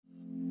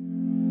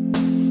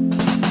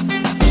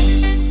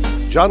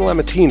John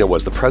LaMattina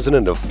was the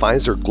president of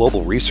Pfizer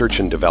Global Research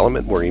and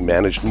Development, where he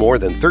managed more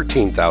than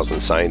 13,000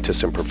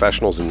 scientists and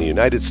professionals in the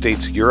United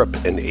States, Europe,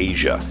 and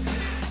Asia.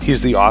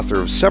 He's the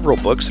author of several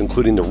books,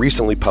 including the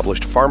recently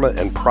published Pharma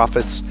and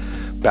Profits,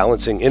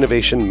 Balancing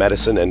Innovation,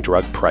 Medicine, and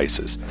Drug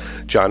Prices.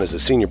 John is a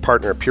senior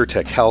partner at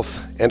PureTech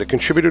Health and a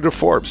contributor to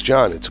Forbes.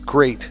 John, it's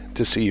great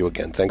to see you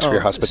again. Thanks for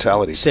your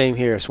hospitality. Same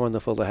here. It's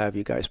wonderful to have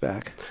you guys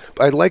back.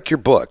 I like your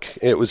book.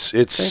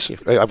 Thank you.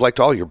 I've liked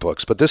all your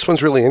books, but this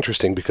one's really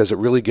interesting because it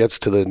really gets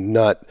to the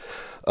nut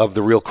of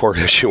the real core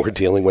issue we're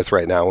dealing with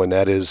right now, and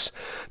that is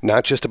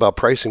not just about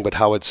pricing, but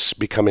how it's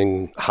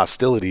becoming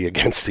hostility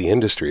against the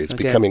industry. It's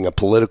becoming a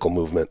political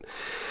movement.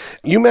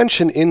 You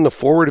mentioned in the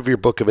foreword of your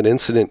book of an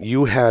incident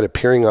you had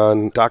appearing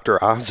on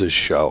Dr. Oz's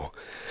show.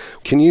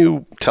 Can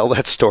you tell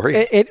that story?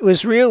 It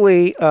was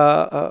really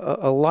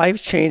a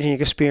life-changing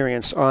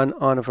experience on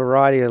a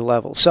variety of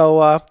levels.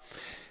 So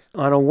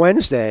on a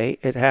Wednesday,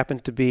 it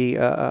happened to be,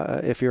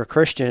 if you're a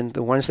Christian,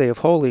 the Wednesday of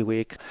Holy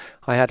Week,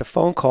 I had a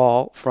phone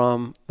call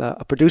from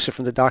a producer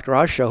from the Dr.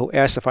 Oz show who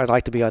asked if I'd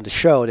like to be on the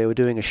show. They were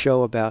doing a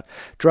show about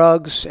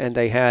drugs, and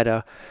they had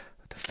a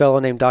fellow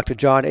named Dr.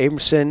 John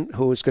Abramson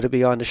who was going to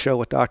be on the show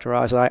with Dr.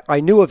 Oz. And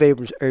I knew of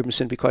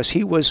Abramson because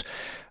he was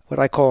what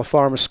I call a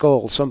pharma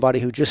scold, somebody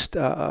who just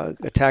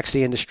attacks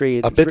the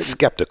industry. A bit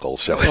skeptical,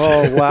 so it's...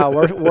 Oh, wow,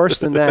 worse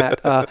than that.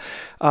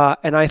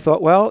 And I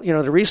thought, well,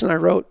 the reason I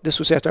wrote, this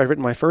was after I'd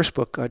written my first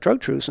book, Drug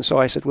Truths, and so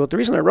I said, well, the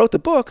reason I wrote the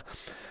book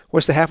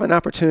was to have an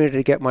opportunity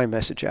to get my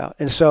message out.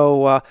 And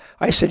so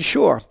I said,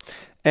 sure.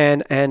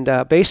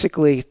 And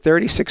basically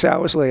 36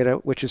 hours later,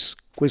 which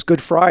was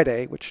Good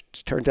Friday, which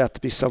turned out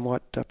to be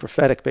somewhat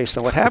prophetic based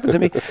on what happened to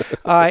me,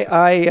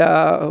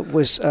 I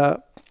was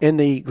in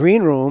the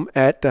green room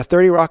at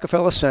 30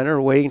 Rockefeller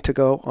Center waiting to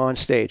go on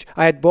stage.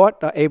 I had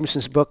bought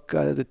Abramson's book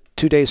the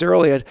 2 days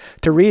earlier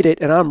to read it,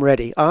 and I'm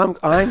ready. I'm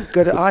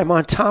good. I'm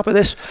on top of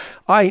this.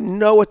 I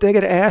know what they're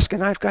going to ask,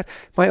 and I've got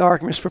my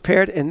arguments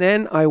prepared. And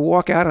then I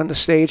walk out on the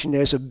stage, and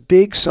there's a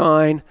big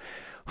sign,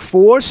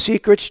 4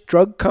 secrets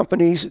drug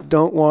companies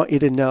don't want you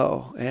to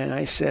know. And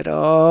I said,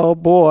 oh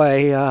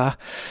boy,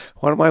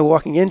 what am I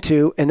walking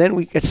into? And then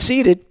we get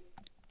seated,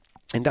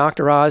 and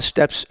Dr. Oz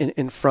steps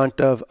in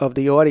front of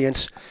the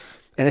audience.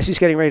 And as he's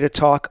getting ready to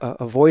talk,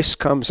 a voice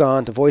comes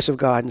on, the voice of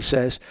God, and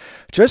says,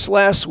 just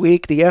last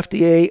week, the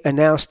FDA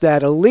announced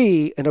that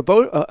Allee, an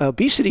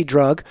obesity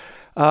drug,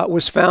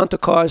 was found to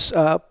cause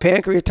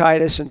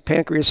pancreatitis and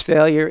pancreas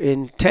failure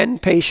in 10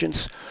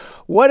 patients.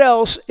 What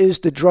else is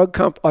the drug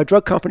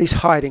companies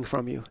hiding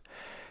from you?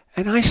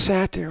 And I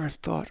sat there and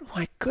thought,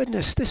 my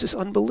goodness, this is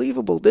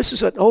unbelievable. This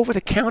is an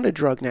over-the-counter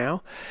drug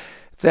now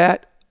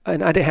that,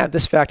 and I didn't have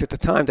this fact at the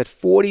time, that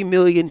 40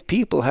 million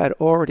people had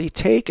already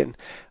taken.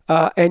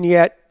 And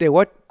yet,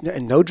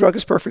 and no drug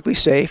is perfectly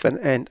safe,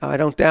 and I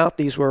don't doubt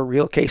these were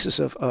real cases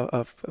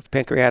of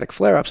pancreatic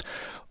flare-ups,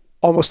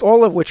 almost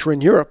all of which were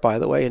in Europe, by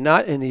the way, and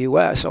not in the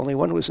U.S. Only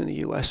one was in the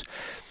U.S.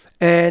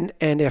 And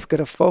they're going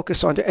to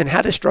focus on, and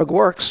how this drug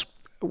works,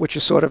 which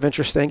is sort of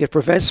interesting. It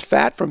prevents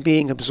fat from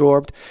being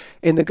absorbed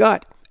in the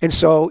gut. And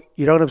so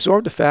you don't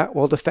absorb the fat.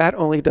 Well, the fat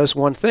only does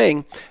one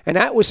thing. And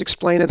that was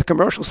explained in the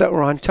commercials that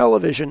were on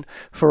television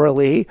for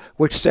Allee,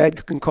 which said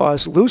it can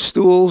cause loose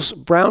stools,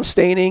 brown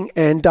staining,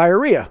 and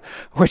diarrhea,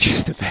 which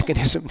is the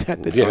mechanism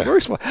that the drug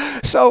works for.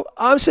 So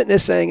I'm sitting there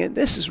saying,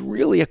 this is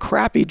really a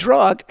crappy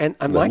drug. And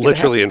I'm like,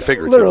 literally and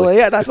figuratively. Literally,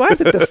 yeah. That's why I have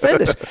to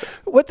defend this.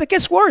 What that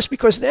gets worse,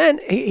 because then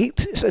he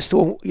says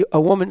to a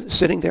woman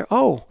sitting there,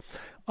 oh,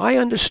 I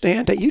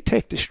understand that you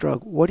take this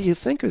drug. What do you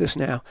think of this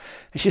now?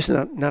 And she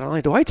said, not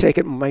only do I take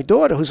it, my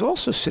daughter, who's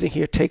also sitting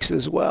here, takes it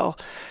as well.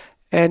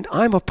 And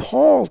I'm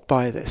appalled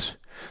by this.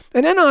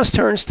 And then Oz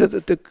turns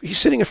to he's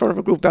sitting in front of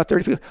a group of about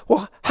 30 people.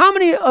 Well, how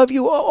many of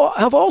you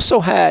have also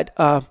had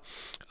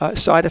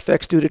side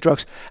effects due to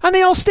drugs? And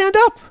they all stand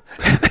up.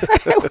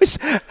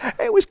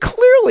 It was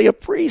clearly a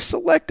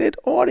pre-selected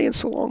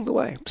audience along the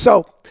way.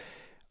 So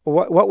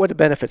what were the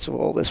benefits of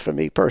all this for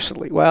me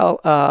personally? Well,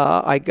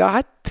 I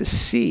got to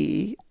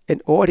see an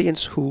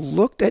audience who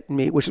looked at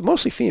me, which is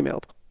mostly female,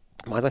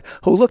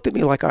 who looked at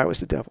me like I was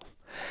the devil.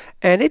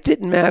 And it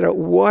didn't matter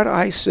what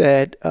I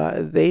said.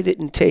 They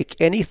didn't take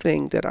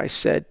anything that I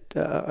said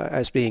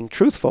as being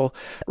truthful.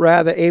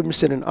 Rather,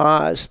 Abramson and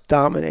Oz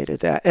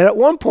dominated that. And at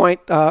one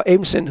point,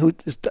 Abramson, who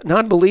is a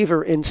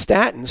non-believer in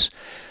statins,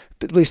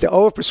 at least they're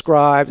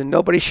overprescribed and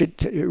nobody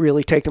should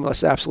really take them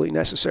unless absolutely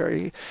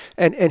necessary.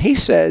 And he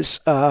says,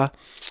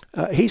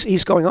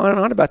 he's going on and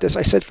on about this.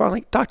 I said,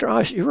 finally, Dr.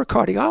 Oz, you're a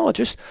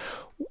cardiologist.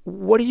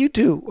 What do you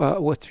do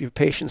with your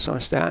patients on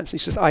statins? He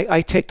says,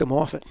 I take them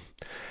off it.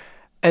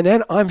 And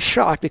then I'm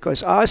shocked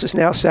because Oz has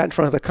now sat in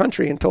front of the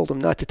country and told them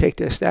not to take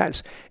their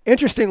statins.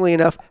 Interestingly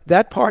enough,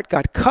 that part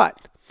got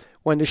cut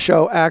when the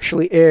show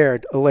actually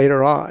aired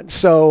later on.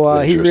 So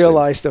he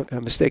realized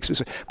the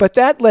mistakes. But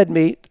that led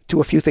me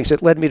to a few things.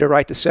 It led me to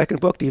write the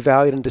second book,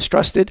 Devalued and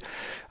Distrusted,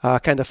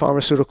 Can the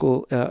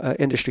Pharmaceutical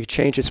Industry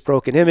Change Its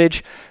Broken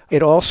Image?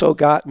 It also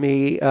got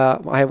me,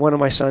 I have one of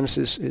my sons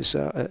is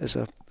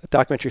a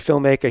documentary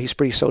filmmaker. He's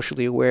pretty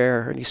socially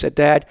aware. And he said,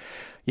 Dad,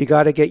 you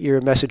got to get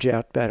your message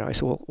out better. I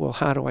said, well,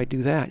 how do I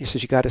do that? He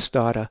says, you got to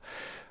start a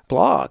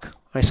blog.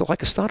 I said, well, I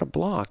could start a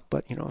blog,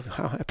 but,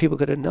 how are people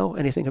going to know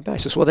anything about it?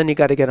 He says, well, then you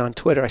got to get on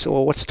Twitter. I said,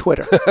 well, what's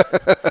Twitter?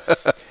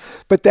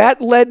 But that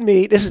led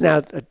me, this is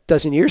now a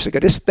dozen years ago,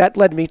 that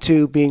led me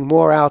to being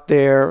more out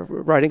there,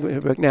 writing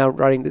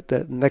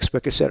the next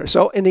book, etc.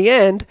 So in the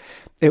end,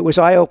 it was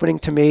eye-opening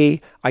to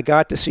me. I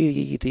got to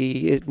see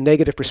the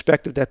negative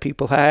perspective that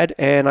people had,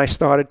 and I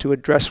started to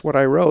address what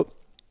I wrote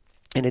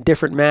in a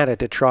different manner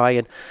to try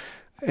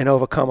and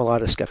overcome a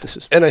lot of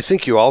skepticism. And I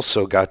think you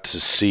also got to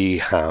see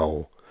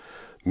how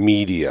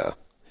media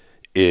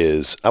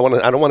is, I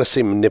don't want to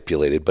say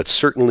manipulated, but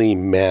certainly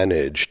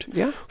managed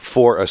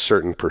for a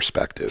certain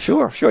perspective.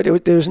 Sure.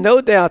 There's no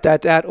doubt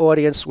that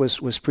audience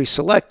was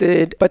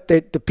pre-selected, but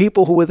the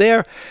people who were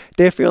there,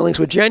 their feelings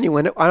were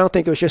genuine. I don't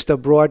think it was just a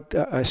broad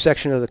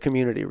section of the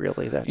community,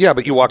 really. Yeah,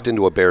 but you walked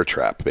into a bear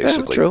trap,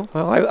 basically. Yeah, true.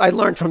 Well, I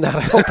learned from that,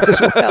 I hope, as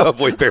well.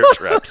 Avoid bear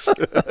traps.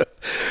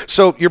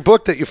 So your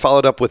book that you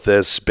followed up with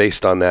this,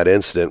 based on that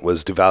incident,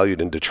 was Devalued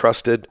and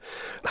Distrusted: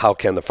 How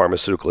Can the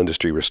Pharmaceutical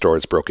Industry Restore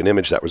Its Broken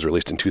Image? That was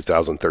released in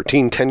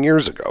 2013, 10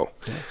 years ago,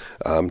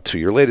 to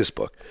your latest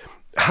book.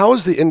 How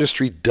has the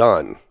industry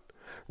done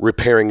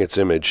repairing its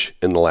image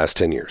in the last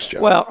 10 years,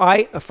 John? Well,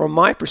 from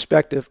my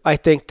perspective, I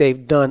think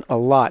they've done a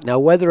lot. Now,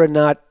 whether or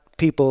not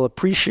people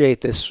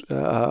appreciate this,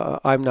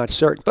 I'm not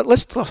certain. But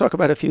let's talk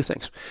about a few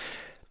things.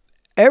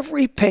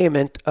 Every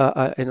payment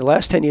in the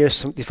last 10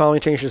 years, the following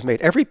changes made.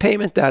 Every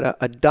payment that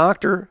a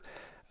doctor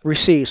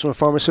receives from a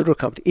pharmaceutical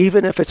company,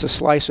 even if it's a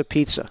slice of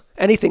pizza,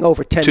 anything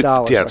over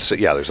 $10.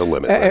 There's a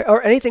limit. Right?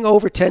 Or anything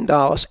over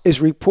 $10 is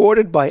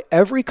reported by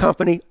every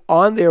company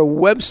on their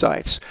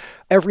websites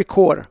every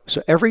quarter.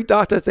 So every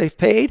doctor that they've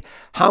paid,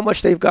 how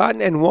much they've gotten,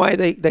 and why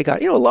they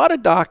got it. A lot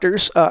of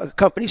doctors,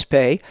 companies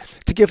pay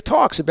to give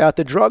talks about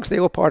the drugs they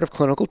were part of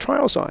clinical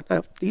trials on.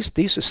 Now,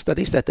 these are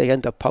studies that they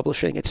end up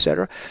publishing, et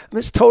cetera. I mean,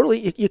 it's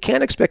totally, you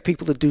can't expect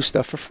people to do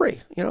stuff for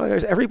free.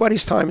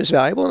 Everybody's time is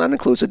valuable, and that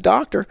includes a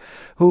doctor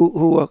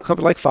who a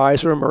company like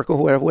Pfizer or Merck or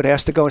whoever would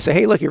ask to go and say,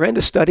 hey, look, you're in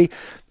this study.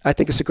 I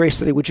think it's a great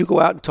study. Would you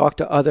go out and talk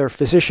to other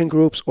physician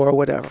groups or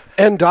whatever?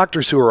 And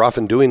doctors who are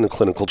often doing the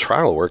clinical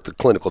trial work, the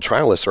clinical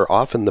trialists, are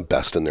often the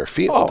best in their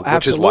field,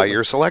 which is why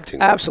you're selecting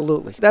them.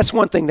 Absolutely. That's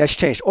one thing that's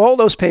changed. All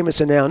those payments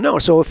are now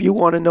known. So if you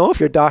want to know if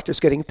your doctor's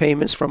getting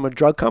payments from a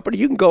drug company,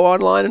 you can go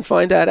online and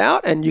find that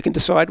out, and you can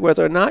decide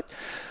whether or not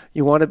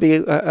you want to be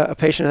a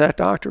patient of that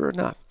doctor or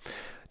not.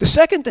 The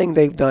second thing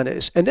they've done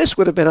is, and this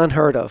would have been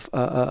unheard of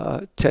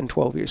 10,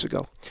 12 years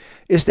ago,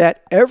 is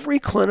that every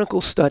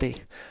clinical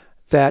study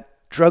that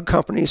drug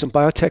companies and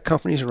biotech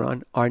companies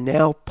run are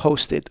now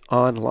posted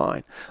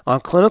online on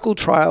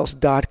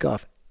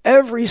clinicaltrials.gov.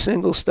 Every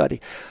single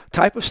study,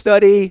 type of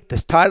study, the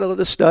title of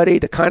the study,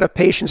 the kind of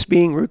patients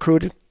being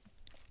recruited.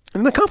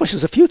 And it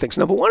accomplishes a few things.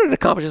 Number one, it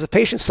accomplishes a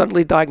patient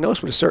suddenly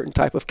diagnosed with a certain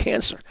type of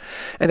cancer.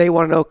 And they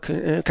want to know,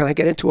 can I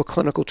get into a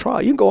clinical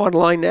trial? You can go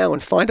online now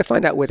and find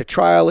out where the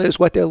trial is,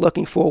 what they're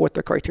looking for, what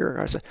the criteria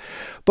are.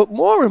 But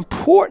more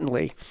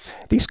importantly,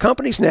 these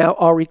companies now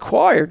are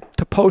required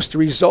to post the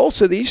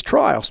results of these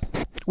trials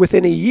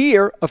within a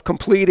year of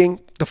completing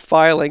the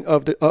filing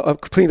of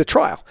completing the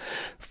trial.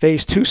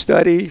 Phase 2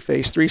 study,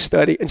 Phase 3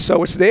 study. And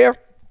so it's there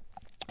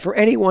for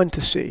anyone to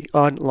see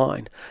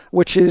online,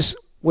 which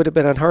would have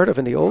been unheard of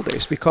in the old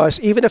days, because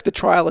even if the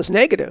trial is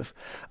negative,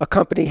 a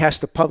company has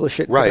to publish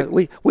it. Right.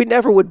 We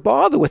never would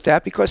bother with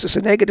that because it's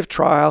a negative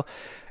trial.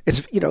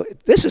 It's,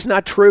 this is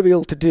not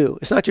trivial to do.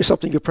 It's not just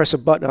something you press a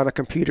button on a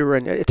computer,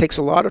 and it takes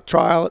a lot of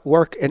trial,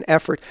 work, and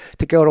effort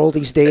to get all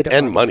these data.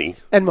 And money.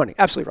 And money,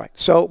 absolutely right.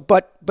 So,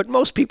 but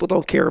most people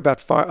don't care about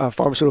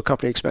pharmaceutical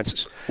company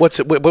expenses. What's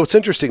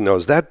interesting, though,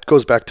 is that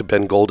goes back to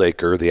Ben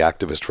Goldacre, the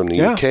activist from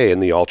the UK,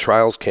 and the All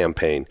Trials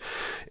campaign.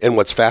 And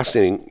what's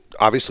fascinating,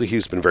 obviously,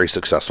 he's been very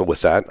successful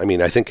with that. I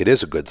mean, I think it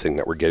is a good thing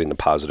that we're getting the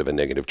positive and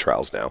negative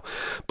trials now.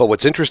 But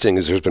what's interesting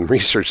is there's been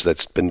research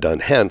that's been done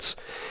hence,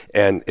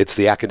 and it's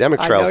the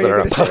academic trials that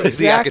are published.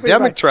 The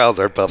academic trials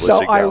are publishing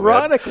now. So,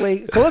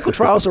 ironically, clinical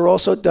trials are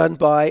also done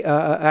by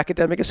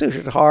academic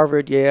institutions,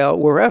 Harvard, Yale,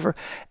 wherever.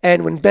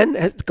 And when Ben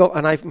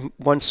and I've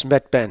once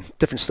met Ben,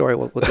 different story.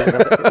 We'll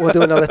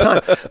do another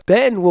time.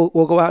 Ben will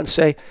go out and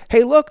say,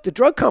 "Hey, look, the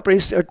drug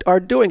companies are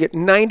doing it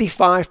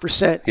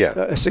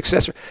 95%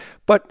 success rate."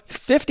 But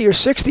 50 or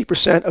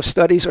 60% of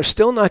studies are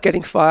still not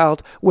getting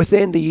filed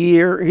within the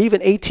year or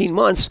even 18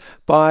 months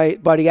by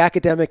the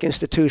academic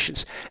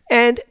institutions.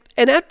 And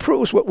that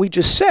proves what we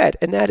just said,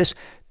 and that is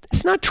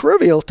it's not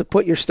trivial to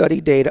put your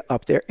study data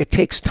up there. It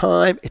takes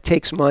time, it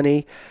takes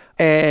money,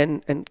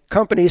 and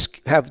companies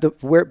have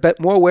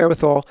more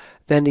wherewithal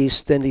than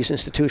these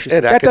institutions.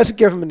 And that doesn't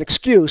give them an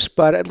excuse,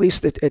 but at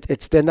least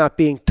they're not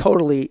being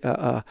totally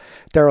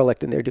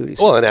derelict in their duties.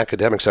 Well, and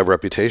academics have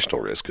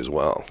reputational risk as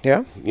well.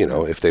 Yeah.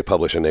 If they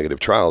publish a negative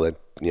trial, that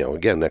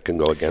again, that can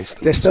go against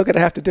them. They're still going to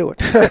have to do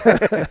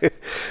it.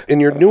 In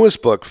your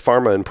newest book,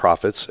 Pharma and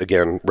Profits,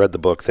 again, read the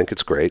book, think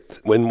it's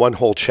great. In one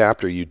whole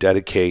chapter, you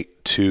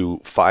dedicate to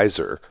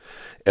Pfizer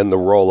and the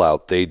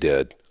rollout they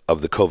did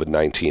of the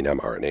COVID-19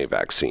 mRNA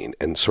vaccine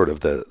and sort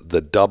of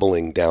the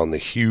doubling down the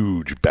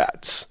huge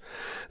bets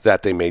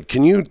that they made.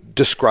 Can you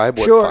describe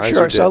what Pfizer did?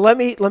 Sure. So let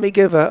me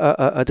give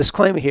a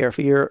disclaimer here.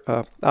 For your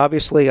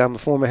obviously, I'm the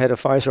former head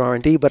of Pfizer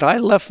R&D, but I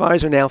left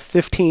Pfizer now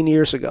 15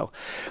 years ago.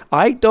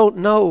 I don't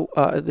know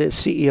the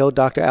CEO,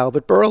 Dr.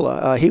 Albert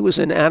Bourla. He was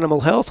in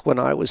animal health when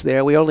I was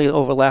there. We only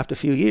overlapped a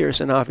few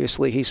years, and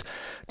obviously he's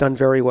done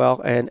very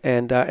well.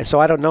 And so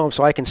I don't know him,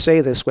 so I can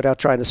say this without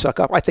trying to suck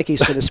up. I think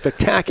he's been a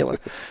spectacular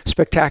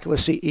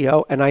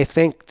CEO, and I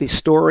think the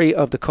story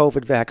of the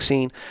COVID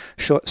vaccine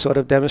sort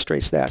of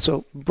demonstrates that.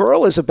 So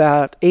Bourla is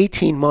about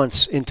 18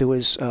 months into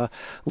his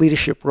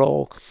leadership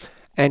role,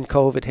 and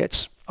COVID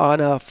hits. On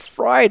a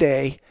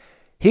Friday,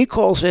 he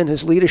calls in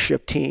his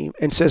leadership team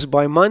and says,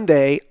 by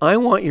Monday, I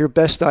want your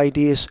best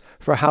ideas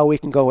for how we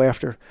can go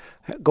after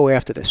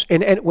this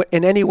in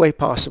any way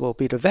possible,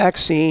 be it a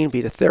vaccine, be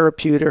it a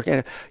therapeutic,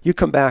 and you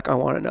come back, I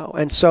want to know.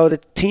 And so the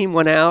team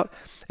went out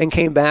and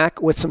came back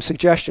with some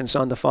suggestions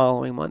on the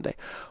following Monday.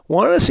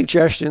 One of the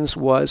suggestions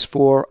was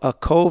for a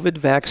COVID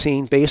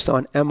vaccine based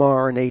on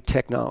mRNA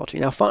technology.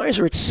 Now,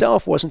 Pfizer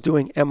itself wasn't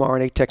doing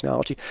mRNA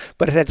technology,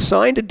 but it had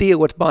signed a deal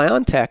with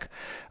BioNTech,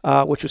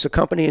 which was a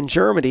company in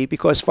Germany,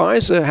 because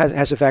Pfizer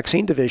has a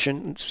vaccine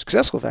division,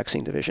 successful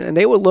vaccine division, and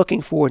they were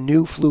looking for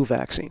new flu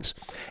vaccines.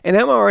 And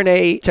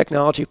mRNA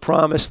technology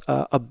promised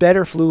a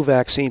better flu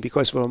vaccine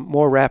because of a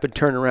more rapid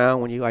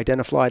turnaround when you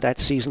identify that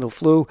seasonal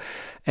flu,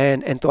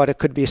 and thought it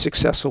could be a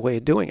successful way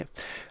of doing it.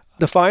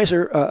 The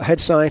Pfizer head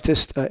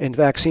scientist in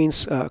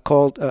vaccines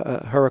called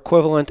her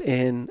equivalent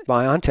in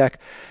BioNTech,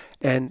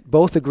 and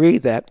both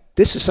agreed that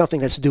this is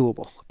something that's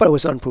doable, but it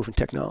was unproven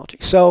technology.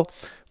 So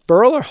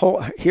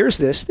Bourla, here's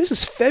this. This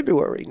is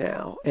February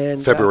now.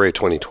 And February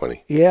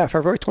 2020. Yeah,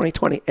 February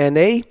 2020. And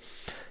they,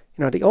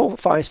 the old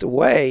Pfizer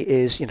way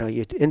is, you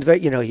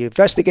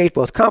investigate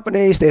both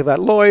companies. They've got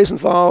lawyers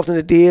involved in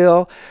the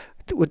deal.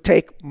 It would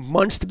take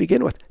months to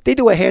begin with. They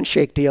do a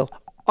handshake deal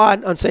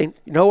on saying,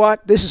 you know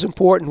what, this is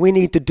important, we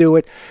need to do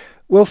it,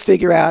 we'll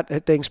figure out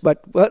things,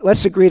 but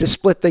let's agree to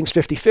split things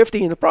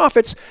 50-50 in the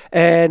profits,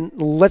 and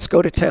let's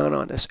go to town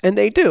on this. And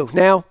they do.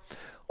 Now,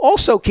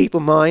 also keep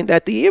in mind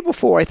that the year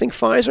before, I think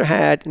Pfizer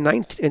had, in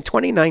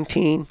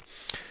 2019,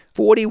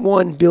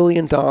 $41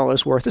 billion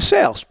worth of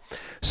sales.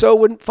 So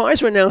when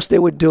Pfizer announced they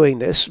were doing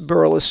this,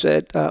 Bourla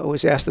said,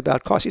 was asked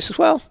about cost, he says,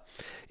 well,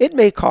 it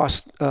may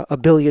cost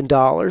 $1 billion,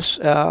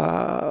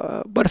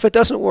 but if it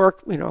doesn't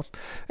work,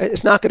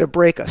 it's not going to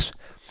break us.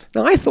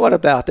 Now, I thought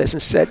about this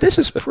and said, this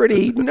is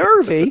pretty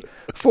nervy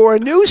for a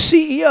new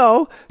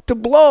CEO to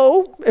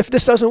blow, if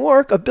this doesn't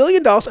work, $1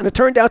 billion, and it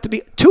turned out to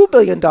be a $2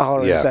 billion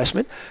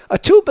investment. A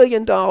 $2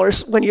 billion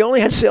when you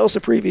only had sales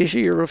the previous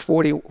year of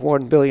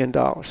 $41 billion.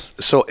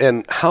 So,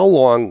 and how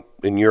long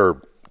in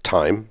your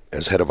time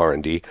as head of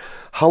R&D,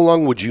 how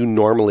long would you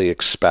normally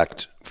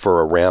expect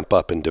for a ramp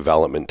up in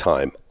development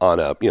time on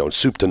a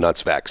soup to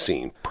nuts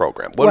vaccine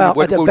program? What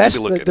would you be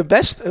looking at? The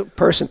best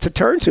person to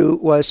turn to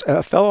was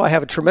a fellow I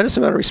have a tremendous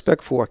amount of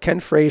respect for, Ken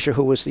Frazier,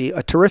 who was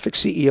a terrific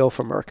CEO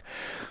for Merck.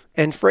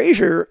 And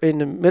Frazier, in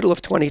the middle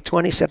of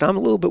 2020, said, I'm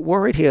a little bit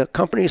worried here.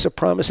 Companies are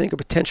promising a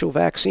potential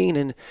vaccine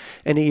in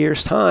a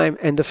year's time,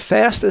 and the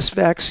fastest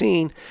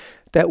vaccine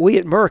that we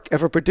at Merck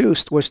ever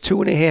produced was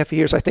 2.5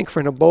 years, I think, for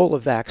an Ebola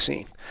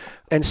vaccine.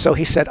 And so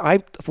he said,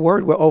 I'm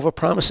worried we're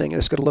over-promising and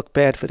it's going to look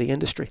bad for the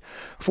industry.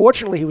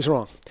 Fortunately, he was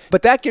wrong.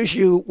 But that gives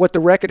you what the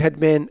record had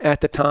been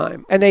at the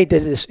time. And they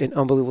did this in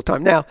unbelievable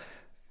time. Now,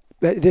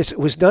 this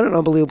was done in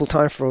unbelievable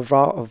time for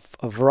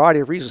a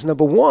variety of reasons.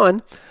 Number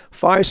one,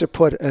 Pfizer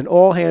put an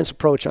all-hands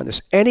approach on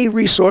this. Any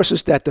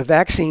resources that the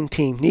vaccine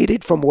team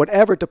needed from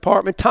whatever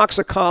department,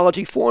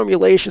 toxicology,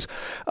 formulations,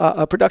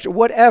 production,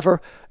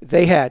 whatever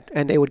they had,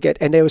 and they would get.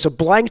 And there was a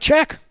blank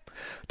check.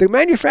 The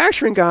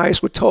manufacturing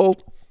guys were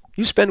told,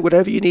 you spend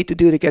whatever you need to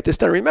do to get this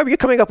done. Remember, you're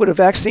coming up with a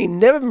vaccine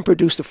never been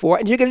produced before,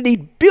 and you're going to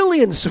need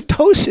billions of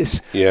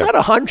doses. Yeah. Not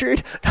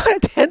 100,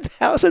 not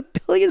 10,000,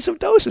 billions of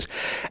doses.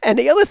 And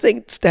the other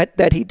thing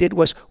that he did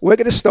was, we're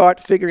going to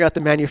start figuring out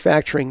the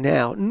manufacturing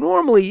now.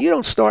 Normally, you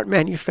don't start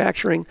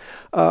manufacturing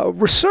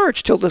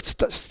research till the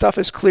stuff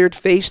is cleared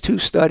phase 2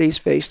 studies,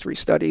 phase 3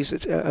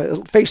 studies,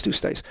 phase 2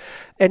 studies.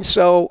 And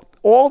so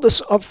all this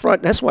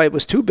upfront, that's why it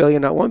was $2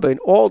 billion, not $1 billion,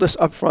 all this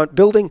upfront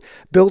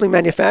building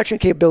manufacturing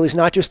capabilities,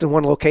 not just in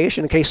one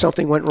location in case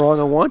something went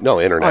wrong on one. No,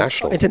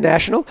 international.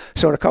 International.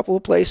 So in a couple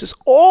of places,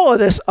 all of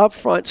this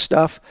upfront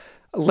stuff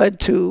led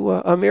to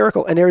a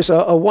miracle. And there's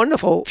a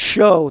wonderful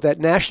show that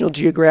National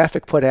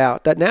Geographic put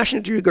out, that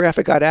National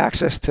Geographic got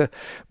access to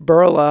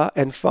Bourla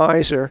and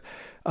Pfizer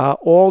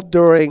all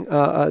during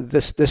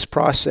this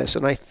process.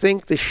 And I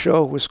think the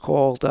show was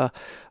called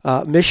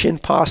Mission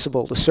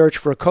Possible, the search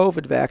for a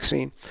COVID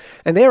vaccine.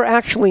 And they were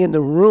actually in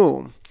the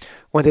room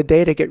when the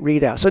data get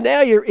read out. So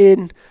now you're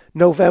in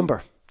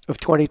November. of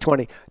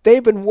 2020.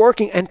 They've been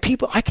working, and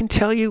people, I can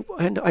tell you,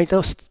 and I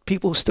know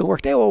people who still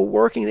work, they were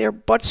working their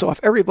butts off.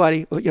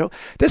 Everybody,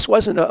 this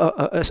wasn't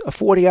a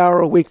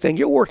 40-hour-a-week thing.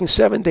 You're working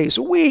 7 days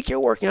a week. You're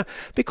working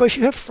because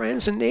you have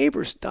friends and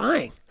neighbors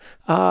dying.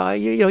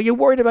 You're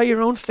worried about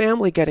your own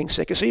family getting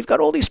sick. So you've got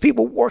all these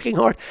people working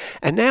hard,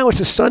 and now it's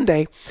a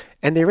Sunday,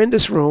 and they're in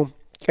this room,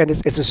 and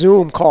it's a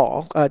Zoom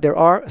call. There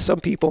are some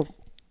people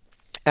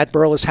at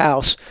Burla's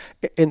house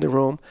in the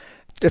room.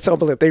 It's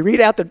unbelievable. They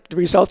read out the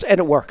results, and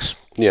it works.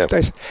 Yeah.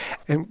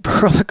 And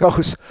Burla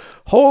goes,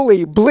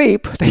 holy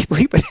bleep. They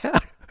bleep it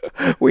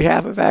out. We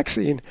have a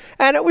vaccine.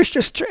 And it's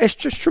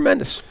just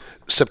tremendous.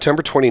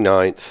 September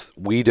 29th,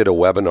 we did a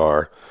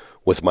webinar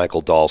with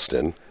Michael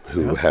Dalston,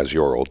 who has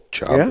your old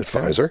job at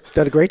Pfizer. He's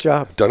done a great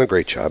job. Done a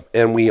great job.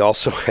 And we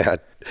also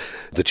had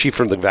the chief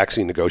from the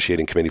Vaccine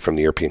Negotiating Committee from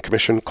the European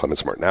Commission,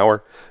 Clemens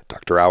Martin-Auer.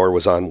 Dr. Auer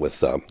was on with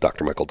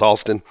Dr. Michael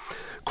Dalston.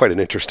 Quite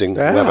an interesting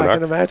webinar. I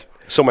can imagine.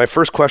 So my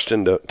first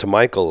question to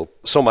Michael,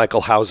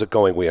 Michael, how's it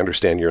going? We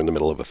understand you're in the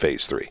middle of a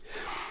phase 3.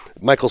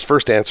 Michael's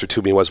first answer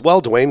to me was,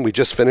 well, Dwayne, we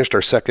just finished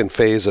our second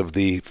phase of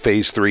the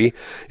phase 3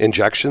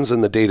 injections,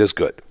 and the data's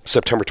good,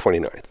 September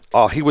 29th.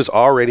 He was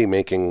already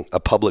making a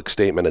public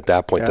statement at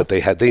that point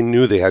that they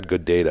knew they had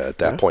good data at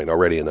that point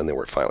already, and then they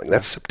were filing.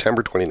 That's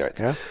September 29th.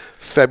 Yeah.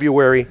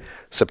 February,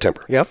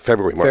 September. Yep.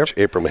 February, March,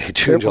 April, May,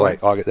 June, July,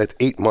 August. That's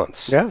 8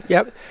 months. Yeah.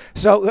 Yep.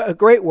 So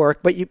great work,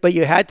 but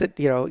you had to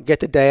get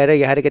the data,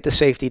 you had to get the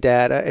safety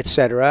data, et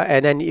cetera,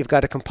 and then you've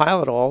got to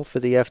compile it all for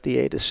the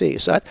FDA to see.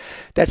 So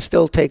that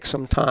still takes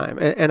some time.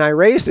 And I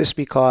raise this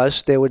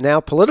because there were now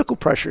political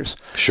pressures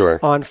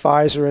on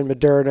Pfizer and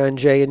Moderna and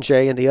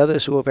J&J and the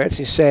others who have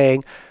actually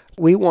saying,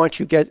 we want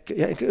you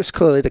it was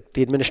clearly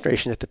the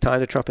administration at the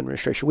time, the Trump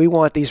administration, we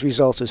want these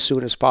results as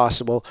soon as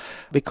possible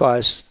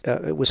because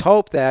it was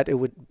hoped that it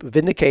would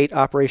vindicate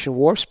Operation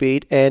Warp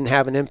Speed and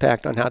have an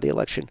impact on how the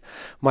election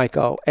might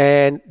go.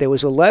 And there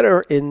was a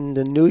letter in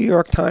the New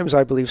York Times,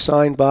 I believe,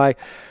 signed by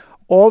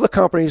all the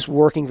companies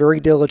working very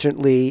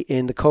diligently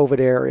in the COVID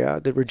area,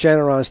 the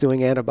Regeneron's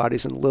doing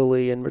antibodies and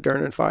Lilly and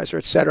Moderna and Pfizer,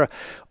 et cetera,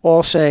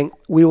 all saying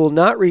we will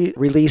not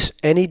release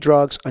any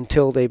drugs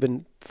until they've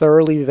been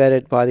thoroughly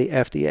vetted by the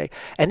FDA.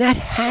 And that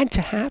had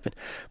to happen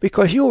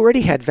because you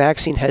already had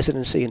vaccine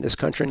hesitancy in this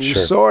country, and you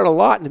saw it a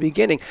lot in the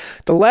beginning.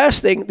 The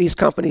last thing these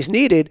companies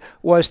needed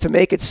was to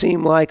make it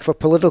seem like for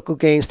political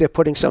gains they're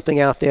putting something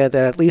out there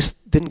that at least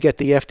didn't get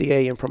the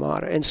FDA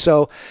imprimatur. And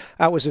so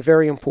that was a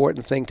very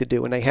important thing to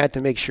do, and they had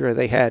to make sure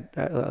they had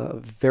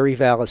very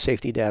valid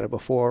safety data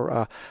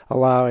before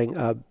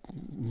allowing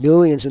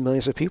millions and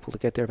millions of people to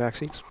get their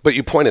vaccines. But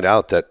you pointed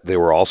out that they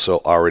were also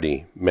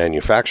already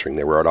manufacturing.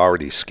 They were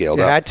already scaled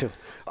up. They had to.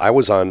 I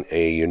was on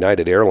a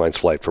United Airlines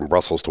flight from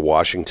Brussels to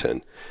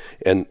Washington,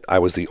 and I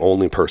was the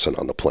only person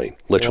on the plane.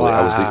 Literally,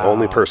 I was the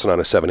only person on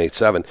a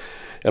 787.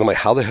 And I'm like,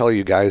 how the hell are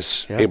you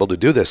guys able to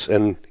do this?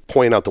 And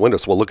pointing out the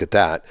windows, well, look at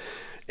that.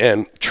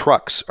 And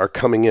trucks are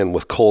coming in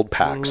with cold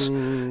packs,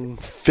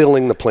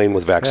 filling the plane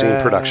with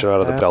vaccine production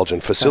out of the Belgian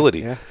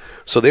facility.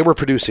 So they were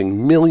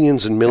producing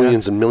millions and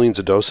millions and millions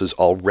of doses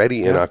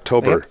already in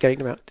October. Getting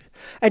them out.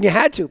 And you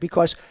had to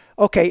because,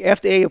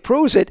 FDA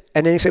approves it,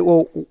 and then you say,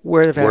 well,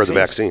 where are the vaccines? Where are the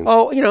vaccines?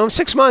 Oh, in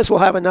 6 months we'll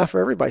have enough for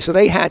everybody. So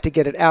they had to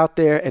get it out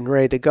there and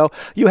ready to go.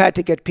 You had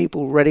to get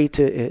people ready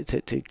to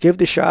give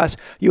the shots.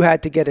 You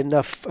had to get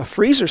enough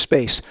freezer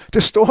space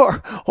to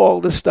store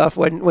all this stuff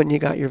when you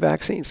got your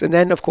vaccines. And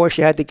then, of course,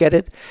 you had to get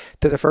it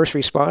to the first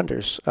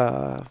responders,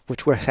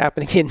 which was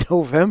happening in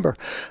November,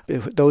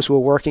 those who were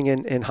working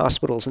in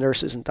hospitals,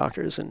 nurses and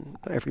doctors and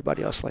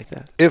everybody else like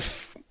that.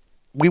 If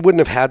we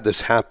wouldn't have had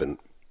this happen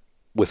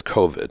with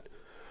COVID,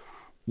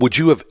 would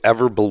you have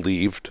ever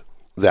believed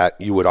that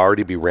you would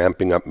already be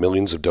ramping up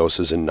millions of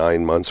doses in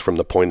 9 months from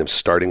the point of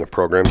starting a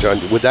program, John?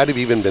 Would that have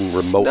even been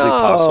remotely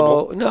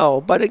possible? No.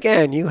 But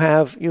again, you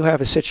have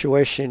a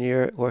situation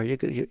where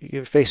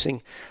you're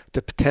facing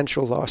the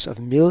potential loss of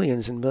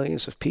millions and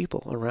millions of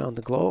people around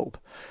the globe.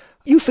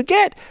 You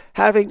forget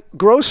having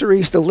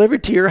groceries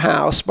delivered to your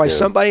house by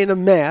somebody in a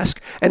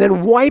mask and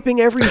then wiping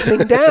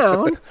everything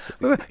down.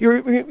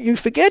 You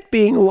forget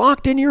being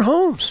locked in your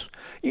homes.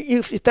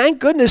 You thank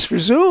goodness for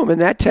Zoom and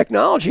that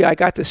technology. I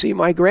got to see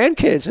my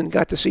grandkids and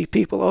got to see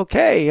people.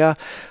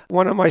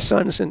 One of my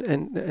sons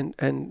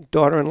and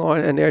daughter-in-law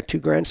and their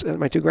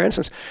my two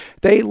grandsons,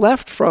 they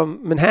left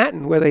from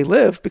Manhattan where they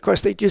live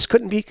because they just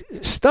couldn't be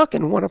stuck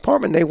in one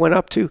apartment. They went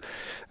up to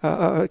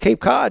Cape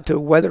Cod to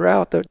weather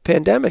out the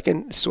pandemic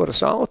in sort of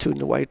solitude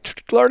in a way,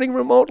 learning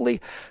remotely.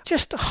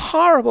 Just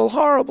horrible,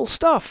 horrible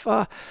stuff.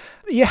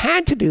 You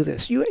had to do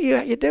this.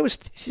 There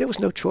was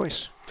no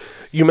choice.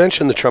 You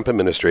mentioned the Trump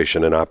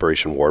administration and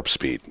Operation Warp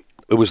Speed.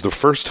 It was the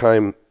first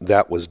time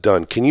that was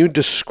done. Can you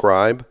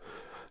describe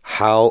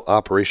how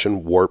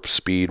Operation Warp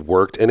Speed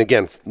worked? And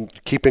again,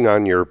 keeping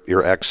on your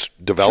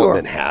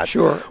ex-development hat,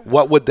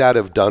 what would that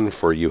have done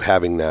for you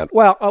having that?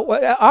 Well,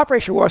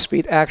 Operation Warp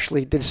Speed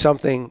actually did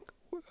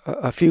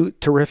a few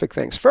terrific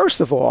things.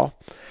 First of all,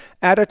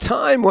 at a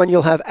time when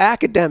you'll have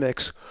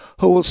academics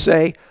who will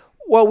say,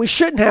 well, we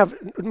shouldn't have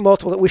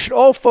multiple, we should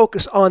all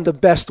focus on the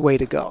best way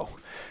to go.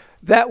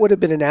 that would have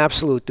been an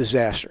absolute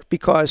disaster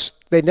because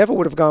they never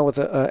would have gone with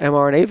a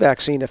mRNA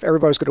vaccine if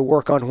everybody was going to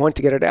work on one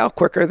to get it out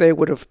quicker. They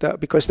would have,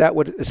 because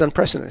is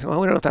unprecedented. Well,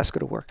 we don't know if that's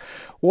going to work.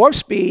 Warp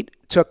Speed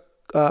took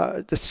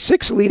the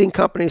 6 leading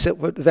companies that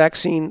were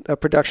vaccine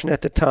production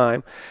at the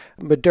time,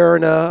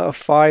 Moderna,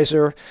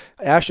 Pfizer,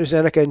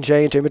 AstraZeneca, and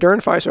J&J. Moderna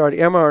and Pfizer are the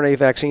mRNA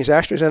vaccines.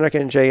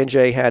 AstraZeneca and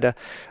J&J had a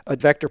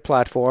vector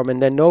platform,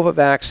 and then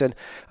Novavax and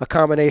a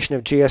combination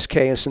of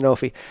GSK and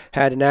Sanofi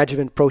had an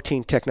adjuvant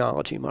protein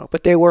technology model.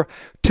 But they were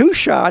 2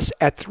 shots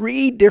at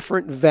 3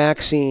 different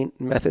vaccine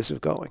methods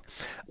of going.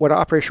 What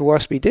Operation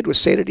Warp Speed did was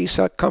say to these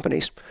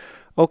companies,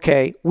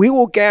 okay, we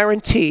will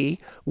guarantee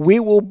we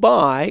will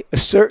buy a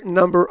certain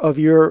number of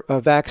your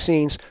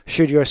vaccines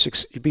should yours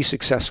be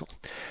successful.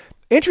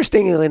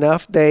 Interestingly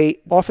enough,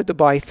 they offered to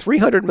buy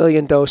 300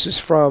 million doses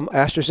from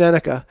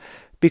AstraZeneca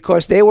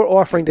because they were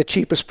offering the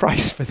cheapest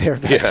price for their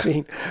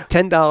vaccine,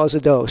 $10 a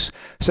dose.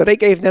 So they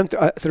gave them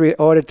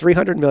ordered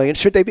 300 million.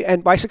 Should they be?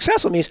 And by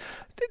successful means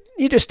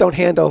you just don't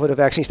hand over the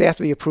vaccines. They have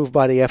to be approved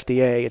by the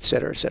FDA, et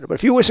cetera, et cetera. But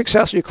if you were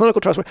successful, your clinical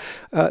trials were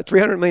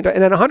 300 million,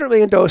 and then 100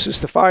 million doses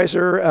to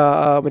Pfizer,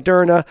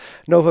 Moderna,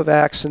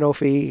 Novavax,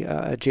 Sanofi,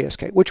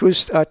 GSK, which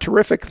was a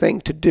terrific thing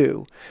to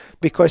do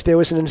because there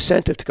was an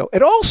incentive to go.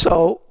 It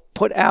also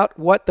put out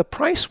what the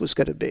price was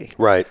going to be.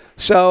 Right.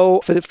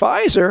 So for the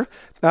Pfizer,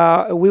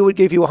 we would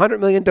give you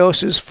 100 million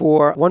doses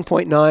for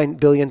 $1.9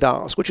 billion,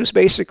 which was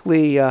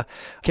basically,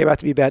 came out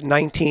to be about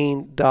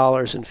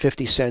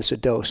 $19.50 a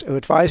dose.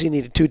 With Pfizer, you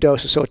needed 2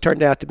 doses, so it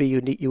turned out to be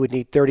you would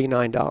need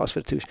 $39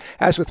 for the 2,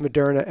 as with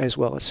Moderna as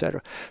well, et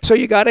cetera. So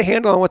you got a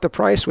handle on what the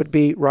price would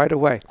be right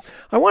away.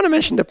 I want to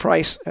mention the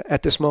price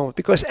at this moment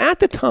because at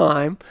the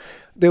time,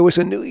 there was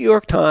a New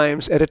York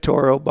Times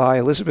editorial by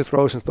Elizabeth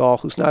Rosenthal,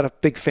 who's not a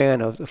big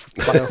fan of the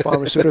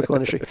biopharmaceutical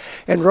industry.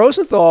 And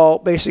Rosenthal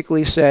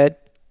basically said,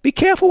 be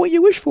careful what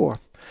you wish for.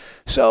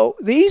 So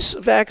these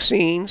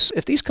vaccines,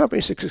 if these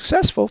companies are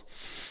successful,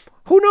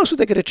 who knows what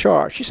they're going to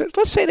charge? She said,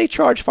 let's say they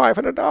charge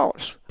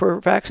 $500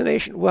 per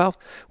vaccination. Well,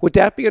 would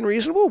that be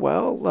unreasonable?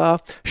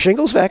 Well,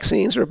 shingles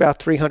vaccines are about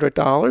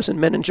 $300 and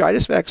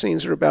meningitis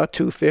vaccines are about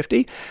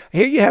 $250.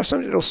 Here you have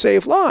something that will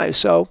save lives.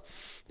 So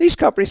these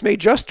companies may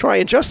just try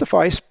and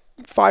justify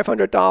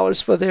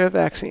 $500 for their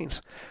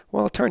vaccines.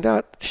 Well, it turned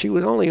out she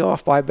was only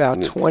off by about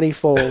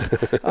 20-fold,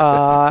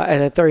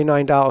 and at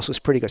 $39 was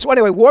pretty good. So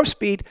anyway, Warp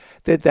Speed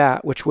did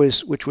that, which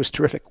was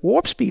terrific.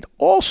 Warp Speed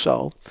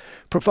also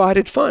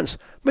provided funds.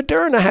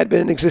 Moderna had been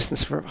in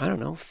existence for,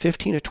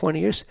 15 or 20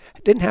 years.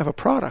 Didn't have a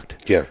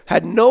product. Yeah.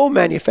 Had no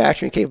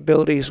manufacturing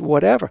capabilities,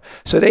 whatever.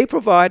 So they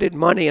provided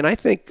money, and I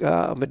think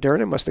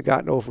Moderna must have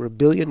gotten over $1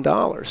 billion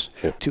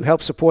to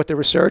help support the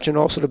research and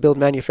also to build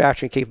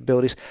manufacturing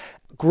capabilities.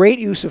 Great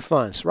use of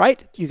funds,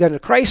 right? You got a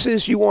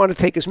crisis. You want to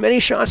take as many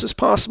shots as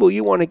possible.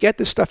 You want to get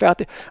this stuff out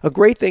there. A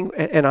great thing,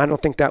 and I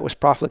don't think that was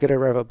profligate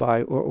ever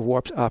by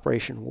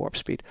Operation Warp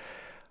Speed.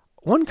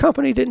 One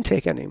company didn't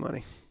take any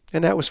money,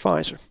 and that was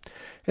Pfizer.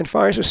 And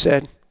Pfizer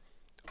said,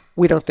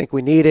 we don't think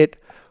we need it.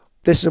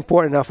 This is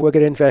important enough. We're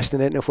going to invest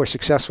in it, and if we're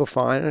successful,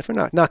 fine. And if we're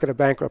not going to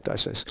bankrupt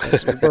us,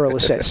 as Burl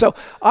has said. So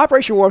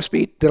Operation Warp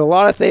Speed did a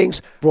lot of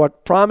things,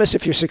 brought promise.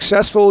 If you're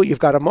successful, you've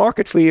got a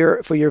market for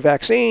your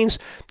vaccines.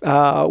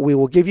 We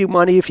will give you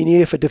money if you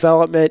need it for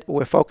development.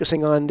 We're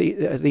focusing on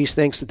these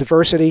things, the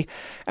diversity.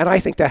 And I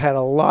think that had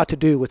a lot to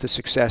do with the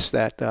success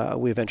that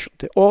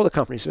all the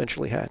companies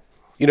eventually had.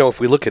 If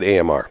we look at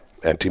AMR,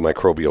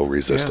 antimicrobial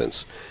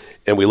resistance,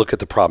 and we look at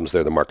the problems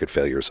there, the market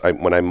failures.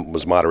 When I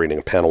was moderating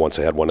a panel once,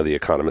 I had one of the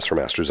economists from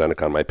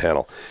AstraZeneca on my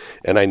panel,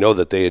 and I know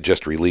that they had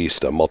just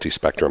released a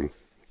multispectrum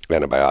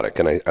antibiotic.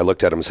 And I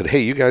looked at him and said, hey,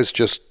 you guys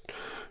just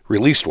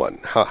released one.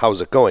 How's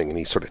it going? And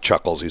he sort of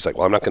chuckles. He's like,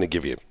 well, I'm not going to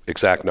give you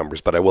exact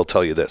numbers, but I will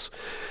tell you this.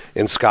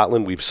 In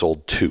Scotland, we've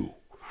sold 2.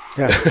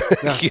 Yeah.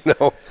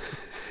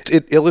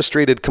 It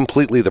illustrated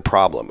completely the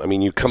problem. I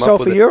mean, you come up with...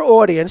 So for your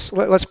audience,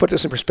 let's put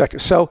this in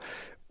perspective. So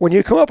when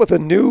you come up with a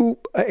new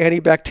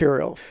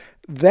antibacterial,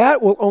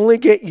 that will only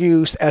get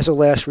used as a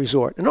last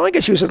resort. And only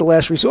gets used as a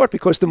last resort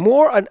because the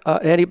more an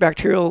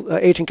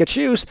antibacterial agent gets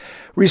used,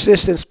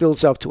 resistance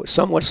builds up to it,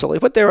 somewhat slowly.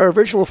 But there are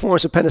original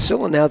forms of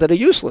penicillin now that are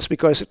useless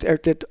because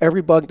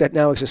every bug that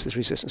now exists is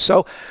resistant.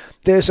 So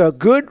there's a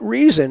good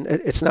reason.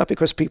 It's not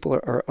because people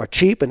are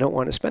cheap and don't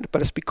want to spend it,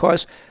 but it's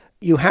because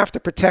you have to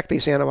protect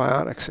these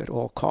antibiotics at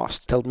all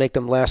costs to make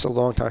them last a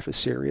long time for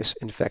serious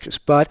infections.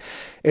 But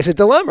it's a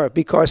dilemma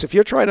because if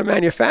you're trying to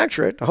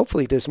manufacture it,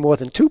 hopefully there's more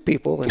than 2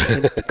 people in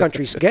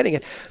countries getting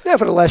it.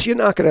 Nevertheless, you're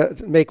not going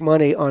to make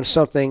money on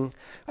something,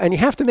 and you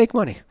have to make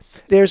money.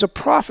 There's a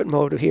profit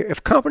motive here.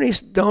 If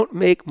companies don't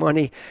make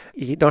money,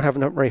 you don't have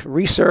enough money for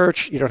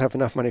research, you don't have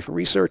enough money for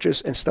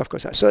researchers, and stuff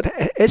goes out. So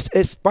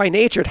it's by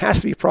nature, it has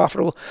to be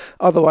profitable,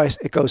 otherwise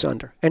it goes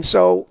under. And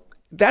so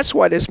that's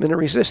why there's been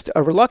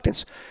a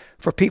reluctance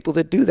for people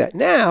to do that.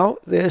 Now,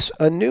 there's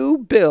a new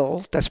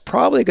bill that's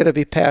probably going to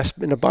be passed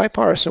in a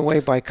bipartisan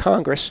way by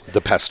Congress. The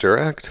Pasteur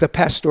Act? The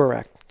Pasteur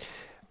Act.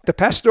 The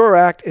Pasteur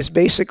Act is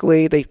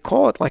basically, they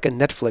call it like a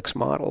Netflix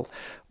model,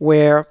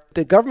 where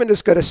the government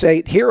is going to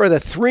say, here are the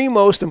 3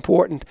 most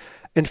important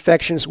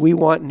infections we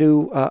want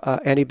new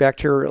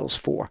antibacterials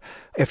for.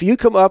 If you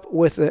come up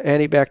with an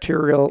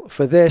antibacterial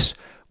for this,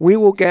 we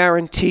will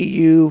guarantee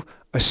you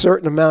a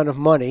certain amount of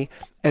money,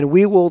 and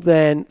we will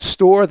then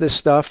store this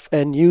stuff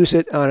and use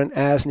it on an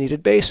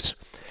as-needed basis.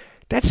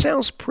 That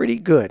sounds pretty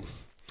good.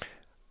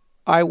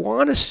 I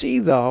want to see,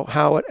 though,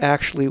 how it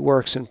actually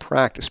works in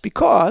practice,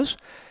 because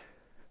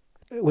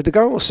what the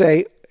government will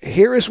say,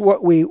 here is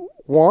what we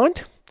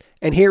want,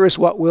 and here is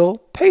what we'll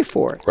pay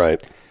for it.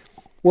 Right.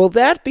 Will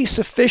that be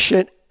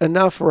sufficient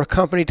enough for a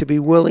company to be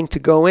willing to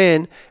go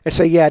in and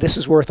say, yeah, this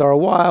is worth our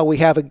while. We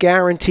have a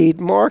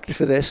guaranteed market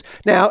for this.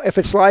 Now, if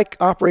it's like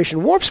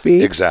Operation Warp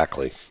Speed,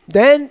 exactly,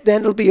 then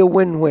it'll be a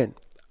win-win.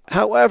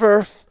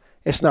 However,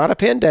 it's not a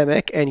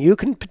pandemic, and you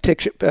can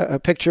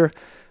picture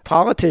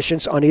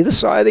politicians on either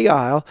side of the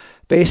aisle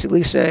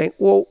basically saying,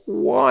 well,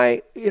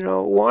 why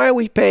are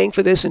we paying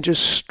for this and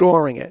just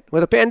storing it?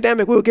 With a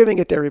pandemic, we were giving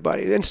it to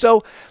everybody. And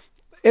so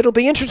it'll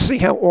be interesting to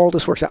see how all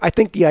this works out. I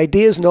think the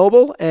idea is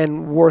noble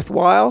and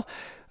worthwhile.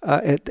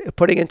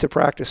 Putting into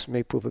practice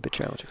may prove a bit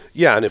challenging.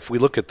 Yeah, and if we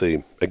look at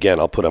again,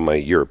 I'll put on my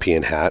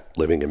European hat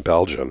living in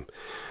Belgium.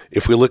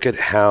 If we look at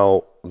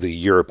how the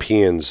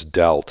Europeans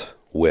dealt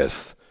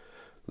with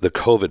the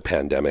COVID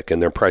pandemic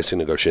and their pricing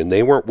negotiation,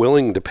 they weren't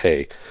willing to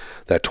pay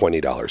that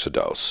 $20 a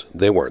dose.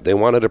 They weren't. They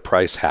wanted a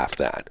price half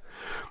that.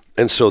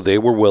 And so they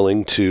were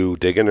willing to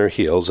dig in their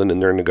heels and in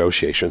their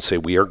negotiations say,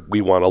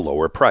 we want a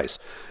lower price.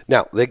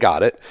 Now, they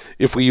got it.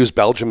 If we use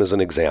Belgium as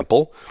an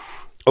example,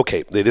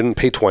 okay, they didn't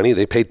pay 20,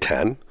 they paid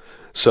 10.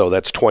 So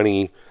that's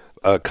 20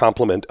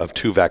 complement of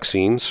 2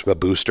 vaccines, a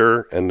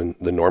booster and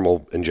the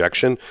normal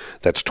injection.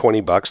 That's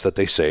 $20 that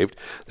they saved.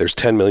 There's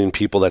 10 million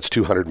people, that's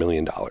 $200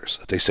 million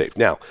that they saved.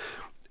 Now,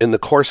 in the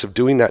course of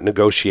doing that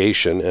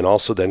negotiation and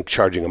also then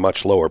charging a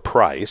much lower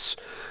price,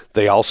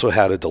 they also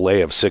had a delay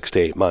of 6 to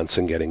 8 months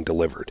in getting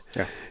delivered.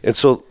 Yeah. And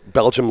so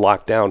Belgium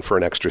locked down for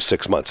an extra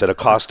 6 months at a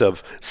cost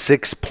of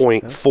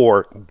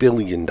 $6.4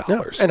 billion.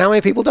 Yeah. And how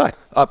many people died?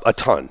 A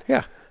ton.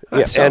 Yeah.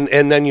 Yeah. So.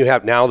 And then you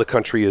have now the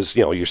country is,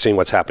 you're seeing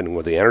what's happening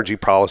with the energy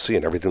policy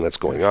and everything that's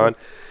going on.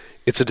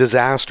 It's a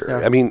disaster.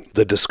 Yeah. I mean,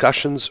 the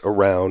discussions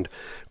around,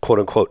 quote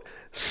unquote,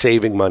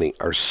 saving money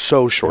are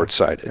so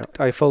short-sighted.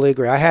 Yeah. I fully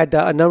agree. I had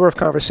a number of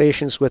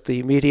conversations with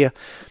the media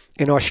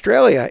in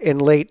Australia in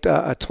late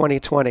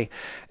 2020.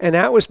 And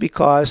that was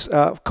because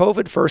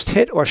COVID first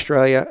hit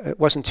Australia, it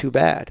wasn't too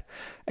bad.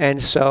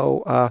 And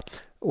so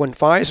when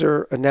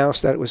Pfizer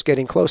announced that it was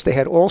getting close, they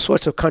had all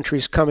sorts of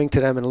countries coming to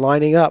them and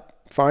lining up.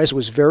 Pfizer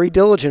was very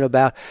diligent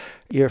about,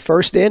 you're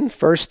first in,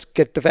 first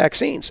get the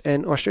vaccines.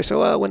 And Australia said,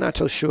 well, we're not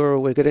so sure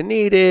we're going to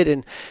need it,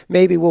 and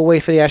maybe we'll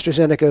wait for the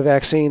AstraZeneca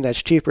vaccine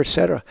that's cheaper, et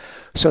cetera.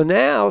 So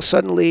now,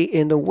 suddenly,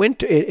 in the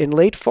winter, in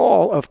late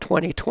fall of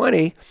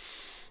 2020,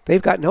 they've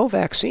got no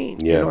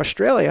vaccine in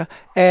Australia,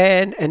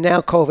 and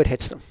now COVID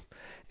hits them.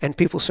 And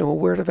people say, well,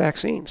 where are the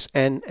vaccines?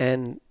 And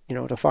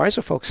the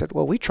Pfizer folks said,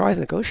 well, we tried to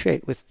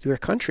negotiate with your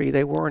country.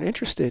 They weren't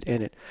interested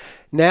in it.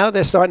 Now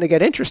they're starting to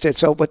get interested.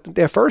 So, but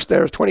there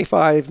are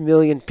 25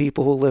 million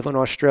people who live in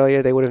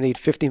Australia. They would have needed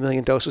 50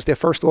 million doses. Their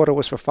first order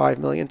was for 5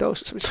 million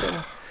doses.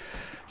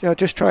 So,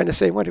 just trying to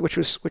save money, which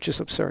is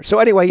absurd. So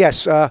anyway,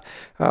 yes,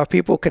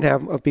 people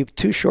can be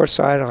too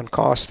short-sighted on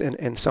cost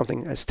and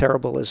something as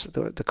terrible as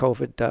the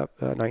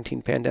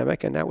COVID-19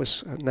 pandemic. And that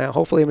was now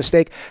hopefully a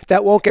mistake.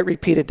 That won't get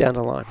repeated down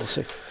the line. We'll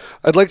see.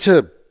 I'd like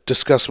to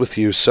discuss with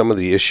you some of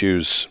the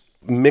issues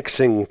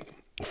mixing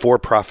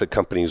for-profit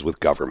companies with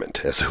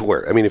government, as it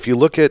were. I mean, if you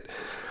look at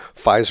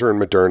Pfizer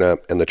and Moderna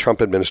and the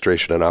Trump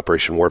administration and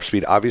Operation Warp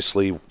Speed,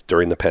 obviously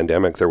during the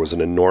pandemic there was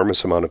an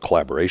enormous amount of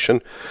collaboration,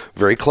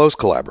 very close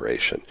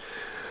collaboration.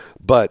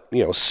 But,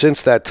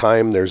 since that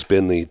time there's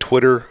been the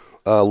Twitter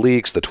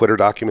leaks, the Twitter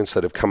documents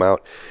that have come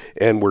out,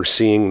 and we're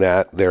seeing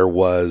that there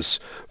was,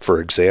 for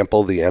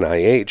example, the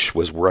NIH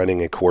was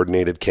running a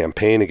coordinated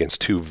campaign against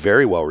 2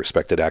 very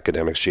well-respected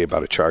academics, Jay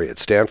Bhattacharya at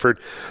Stanford,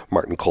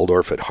 Martin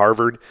Kulldorff at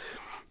Harvard.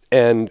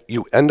 And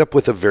you end up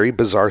with a very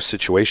bizarre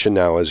situation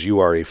now as you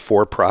are a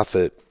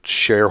for-profit,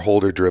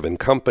 shareholder-driven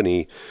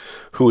company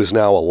who is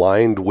now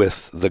aligned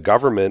with the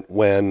government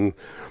when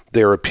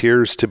there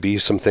appears to be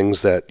some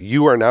things that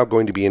you are now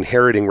going to be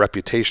inheriting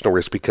reputational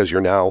risk because you're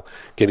now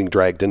getting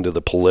dragged into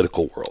the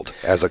political world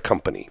as a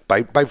company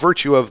by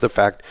virtue of the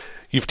fact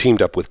you've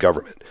teamed up with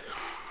government.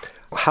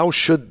 How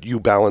should you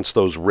balance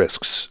those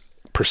risks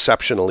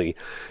perceptionally?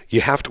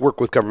 You have to work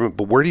with government,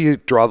 but where do you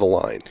draw the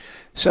line?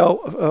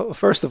 So,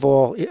 first of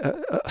all,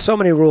 so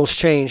many rules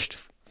changed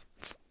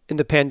in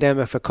the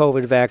pandemic for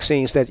COVID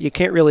vaccines that you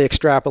can't really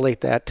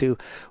extrapolate that to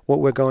what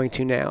we're going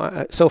to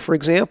now. So, for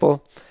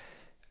example,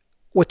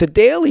 with the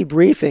daily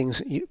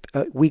briefings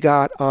we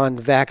got on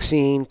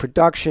vaccine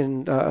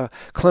production,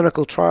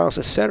 clinical trials,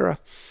 etc.,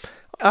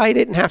 I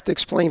didn't have to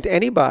explain to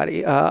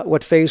anybody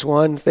what phase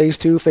 1, phase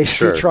 2, phase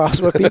 3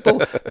 trials were.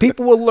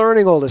 People were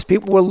learning all this.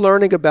 People were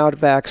learning about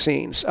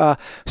vaccines.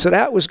 So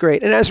that was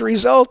great. And as a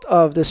result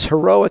of this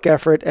heroic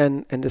effort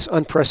and this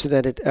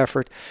unprecedented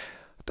effort,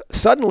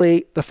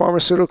 suddenly the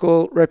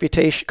pharmaceutical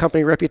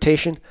company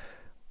reputation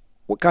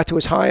got to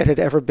as high as it had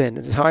ever been,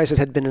 as high as it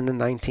had been in the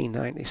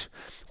 1990s,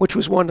 which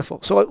was wonderful.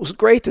 So it was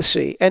great to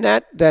see. And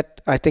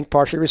that I think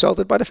partially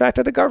resulted by the fact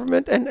that the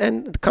government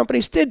and the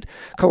companies did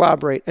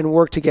collaborate and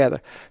work together.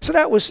 So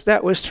that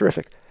was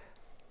terrific.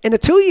 In the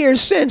 2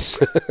 years since,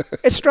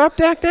 it's dropped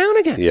back down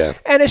again. Yeah.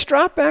 And it's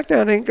dropped back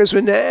down again because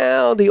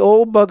now the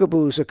old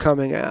bugaboos are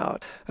coming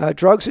out.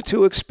 Drugs are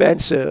too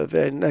expensive,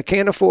 and I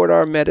can't afford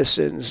our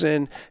medicines,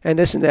 and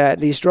this and that.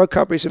 These drug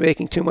companies are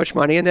making too much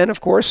money. And then,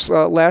 of course,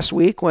 last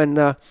week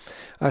when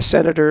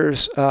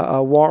Senators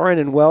Warren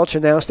and Welch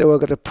announced they were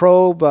going to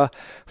probe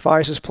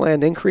Pfizer's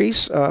planned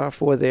increase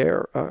for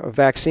their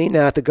vaccine.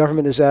 Now that the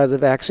government is out of the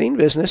vaccine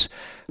business,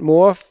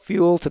 more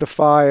fuel to the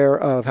fire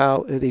of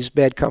how these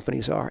bad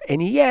companies are.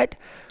 And yet,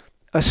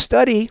 a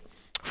study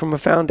from a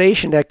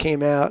foundation that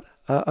came out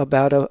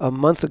about a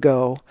month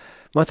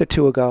or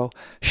two ago,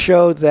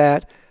 showed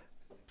that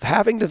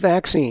having the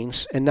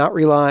vaccines and not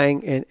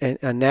relying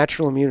on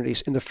natural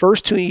immunities in the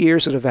first 2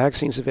 years of the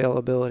vaccine's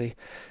availability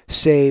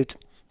saved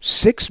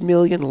 6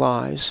 million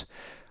lives,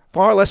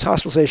 far less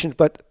hospitalizations,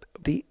 but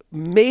the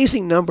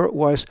amazing number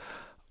was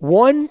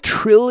 $1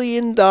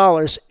 trillion in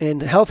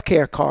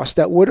healthcare costs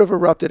that would have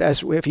erupted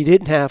as if you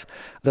didn't have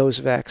those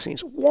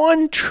vaccines.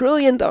 $1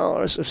 trillion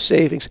of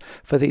savings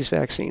for these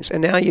vaccines.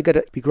 And now you got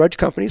to begrudge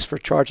companies for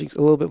charging a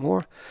little bit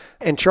more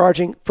and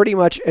charging pretty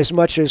much as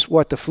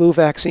what the flu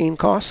vaccine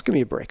costs. Give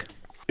me a break.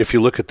 If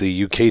you look at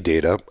the UK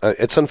data,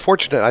 it's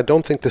unfortunate. I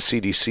don't think the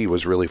CDC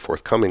was really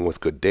forthcoming with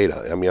good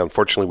data. I mean,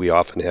 unfortunately, we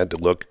often had to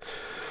look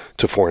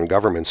to foreign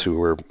governments who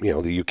were,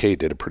 the UK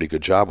did a pretty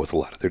good job with a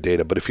lot of their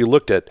data. But if you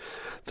looked at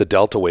the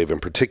Delta wave in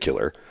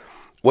particular,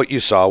 what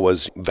you saw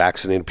was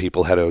vaccinated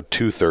people had a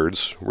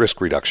 2/3 risk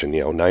reduction,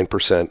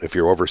 9%. If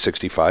you're over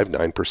 65,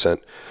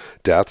 9%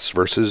 deaths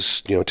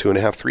versus,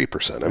 2.5%,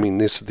 3%. I mean,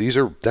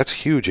 that's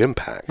huge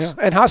impacts. Yeah.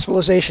 And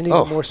hospitalization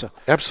even more so.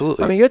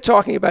 Absolutely. I mean, you're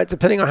talking about,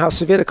 depending on how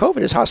severe the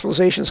COVID is,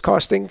 hospitalizations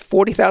costing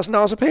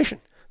 $40,000 a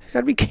patient. You got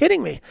to be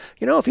kidding me.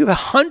 If you have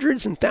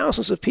hundreds and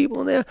thousands of people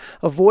in there,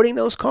 avoiding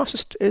those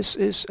costs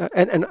is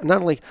and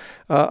not only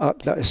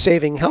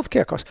saving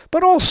healthcare costs,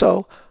 but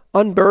also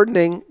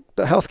unburdening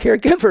the healthcare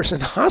givers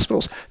and the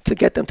hospitals to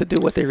get them to do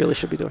what they really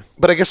should be doing.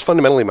 But I guess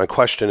fundamentally my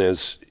question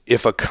is,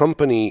 if a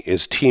company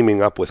is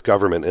teaming up with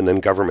government and then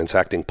government's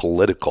acting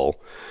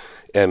political,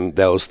 and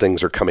those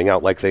things are coming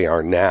out like they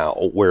are now,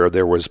 where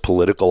there was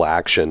political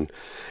action,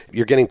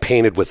 you're getting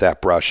painted with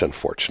that brush,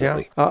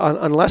 unfortunately. Yeah.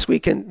 Unless we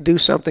can do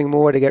something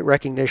more to get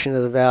recognition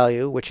of the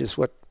value, which is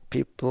what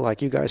people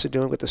like you guys are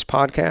doing with this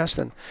podcast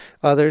and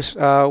others,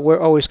 we're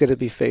always going to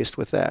be faced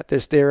with that.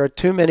 There are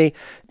too many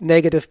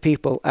negative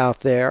people out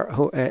there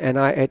and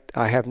I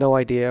have no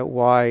idea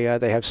why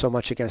they have so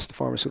much against the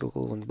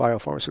pharmaceutical and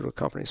biopharmaceutical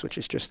companies, which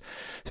is just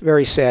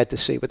very sad to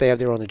see, but they have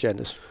their own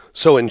agendas.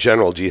 So in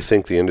general, do you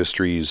think the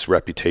industry's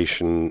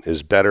reputation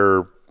is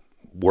better,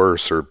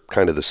 worse, or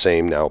kind of the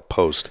same now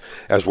post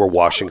as we're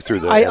washing through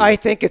the... I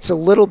think it's a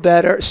little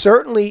better. It's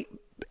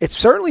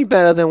certainly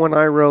better than when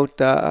I wrote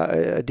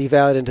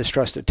Devalued and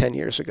Distrusted 10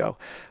 years ago.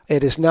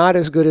 It is not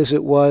as good as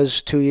it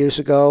was 2 years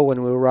ago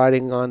when we were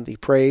riding on the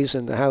praise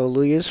and the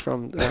hallelujahs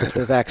from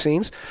the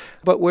vaccines.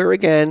 But we're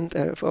again,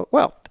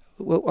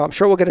 I'm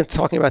sure we'll get into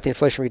talking about the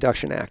Inflation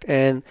Reduction Act.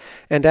 And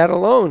that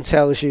alone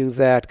tells you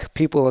that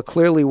people are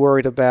clearly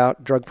worried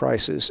about drug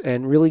prices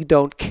and really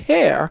don't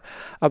care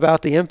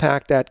about the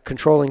impact that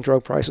controlling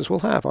drug prices will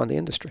have on the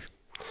industry.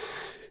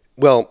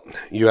 Well,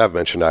 you have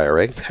mentioned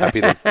IRA.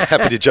 Happy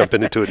to jump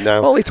into it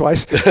now. Only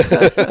twice.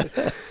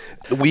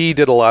 We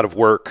did a lot of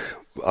work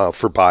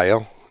for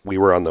Bio. We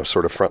were on the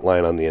sort of front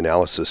line on the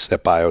analysis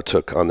that Bio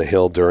took on the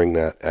Hill during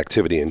that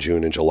activity in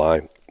June and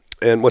July.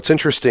 And what's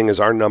interesting is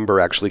our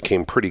number actually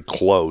came pretty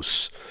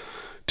close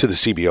to the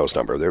CBO's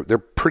number. They're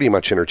pretty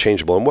much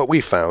interchangeable. And what we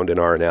found in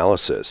our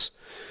analysis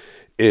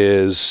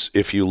is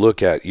if you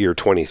look at year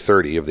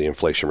 2030 of the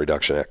Inflation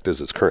Reduction Act as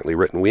it's currently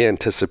written, we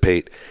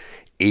anticipate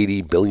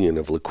 $80 billion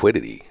of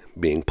liquidity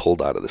being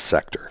pulled out of the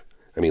sector.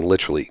 I mean,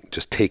 literally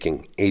just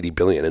taking $80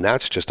 billion, and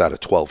that's just out of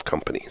 12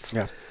 companies.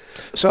 Yeah.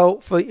 So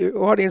for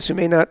your audience who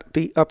may not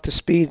be up to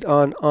speed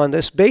on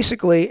this,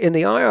 basically in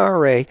the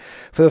IRA,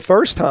 for the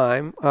first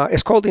time,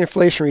 it's called the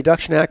Inflation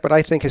Reduction Act, but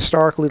I think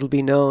historically it'll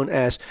be known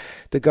as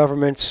the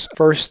government's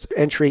first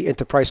entry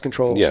into price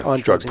controls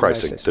on drug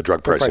pricing, the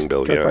drug pricing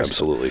bill. Yeah,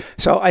 absolutely.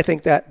 So I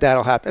think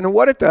that'll happen. And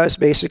what it does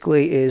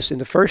basically is in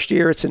the first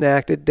year it's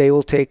enacted, they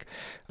will take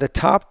the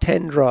top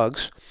 10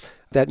 drugs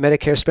that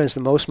Medicare spends the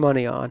most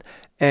money on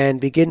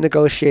and begin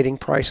negotiating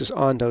prices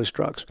on those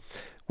drugs,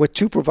 with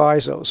two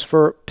provisos.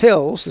 For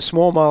pills, the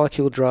small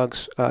molecule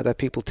drugs that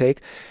people take,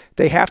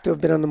 they have to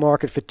have been on the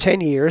market for 10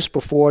 years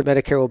before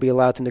Medicare will be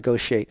allowed to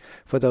negotiate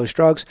for those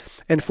drugs.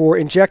 And for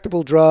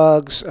injectable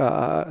drugs,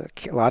 a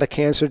lot of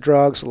cancer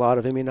drugs, a lot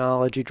of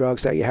immunology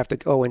drugs that you have to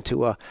go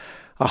into a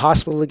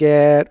hospital to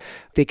get,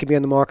 they can be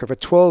on the market for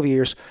 12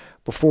 years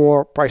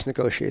before price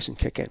negotiations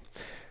kick in.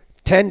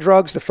 10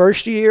 drugs the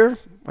first year,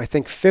 I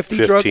think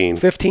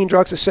 15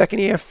 drugs the second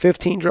year,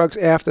 15 drugs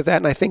after that,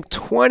 and I think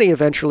 20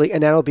 eventually,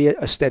 and that'll be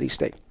a steady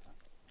state.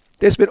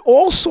 There's been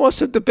all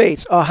sorts of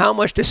debates on how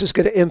much this is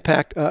going to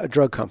impact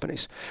drug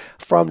companies.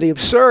 From the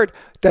absurd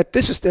that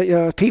this is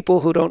the people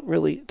who don't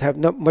really have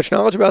much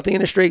knowledge about the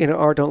industry and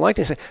or don't like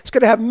it. It's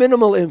going to have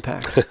minimal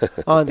impact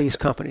on these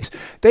companies.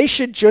 They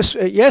should just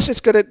yes,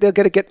 they're going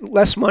to get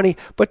less money,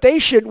 but they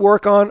should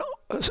work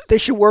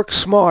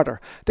smarter.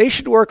 They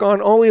should work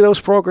on only those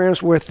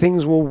programs where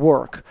things will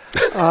work.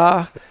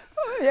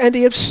 And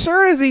the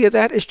absurdity of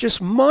that is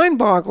just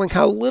mind-boggling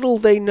how little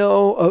they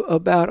know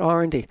about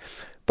R&D.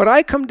 But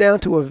I come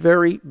down to a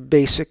very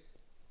basic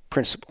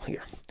principle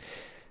here.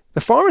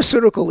 The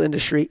pharmaceutical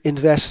industry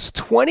invests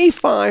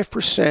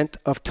 25%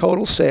 of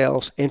total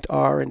sales into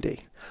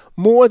R&D,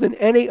 more than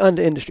any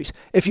other industries.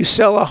 If you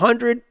sell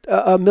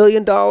 $100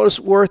 million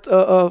worth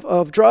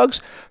of drugs,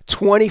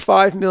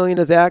 $25 million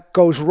of that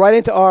goes right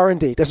into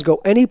R&D. It doesn't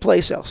go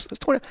anyplace else.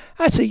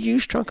 That's a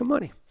huge chunk of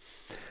money.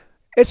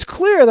 It's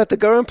clear that the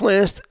government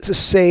plans to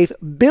save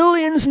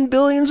billions and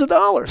billions of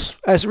dollars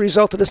as a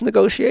result of this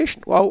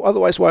negotiation. Well,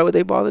 otherwise, why would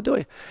they bother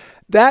doing it?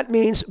 That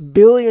means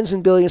billions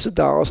and billions of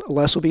dollars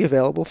less will be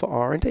available for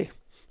R&D.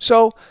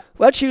 So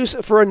let's use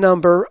for a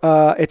number.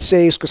 It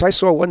saves, because I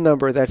saw one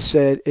number that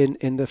said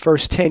in the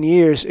first 10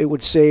 years, it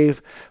would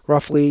save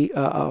roughly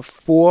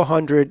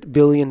 $400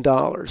 billion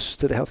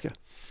to the healthcare.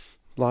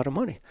 A lot of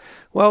money.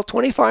 Well,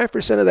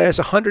 25% of that is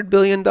 $100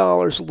 billion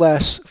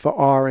less for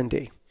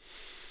R&D.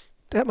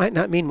 That might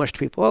not mean much to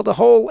people. Well, the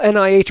whole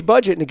NIH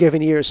budget in a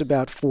given year is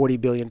about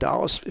 $40 billion.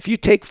 If you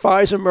take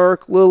Pfizer,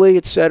 Merck, Lilly,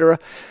 et cetera,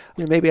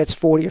 maybe that's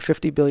 $40 or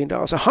 $50 billion.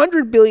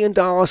 $100 billion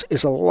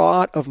is a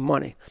lot of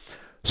money.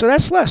 So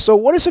that's less. So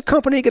what is a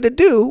company going to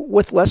do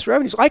with less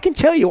revenues? I can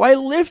tell you, I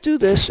lived through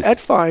this at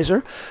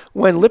Pfizer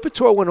when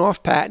Lipitor went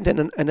off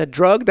patent and a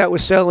drug that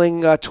was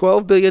selling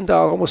 $12 billion,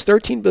 almost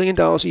 $13 billion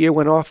a year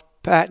went off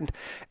patent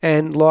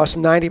and lost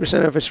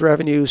 90% of its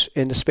revenues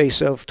in the space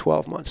of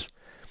 12 months.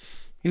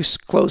 You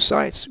closed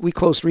sites. We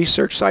closed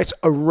research sites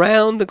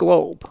around the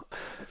globe.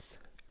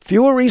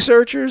 Fewer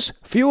researchers,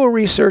 fewer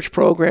research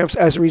programs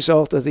as a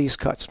result of these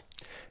cuts.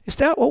 Is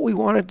that what we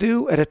want to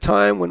do at a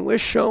time when we're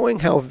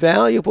showing how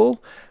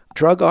valuable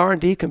drug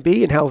R&D can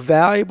be and how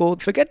valuable,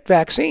 forget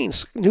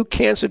vaccines, new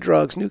cancer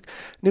drugs,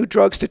 new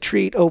drugs to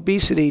treat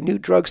obesity, new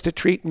drugs to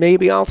treat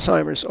maybe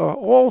Alzheimer's, are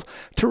all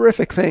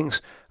terrific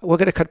things. We're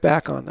going to cut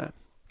back on that.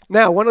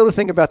 Now, one other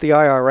thing about the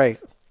IRA,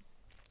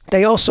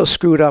 they also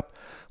screwed up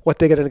what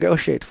they're going to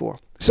negotiate for.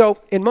 So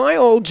in my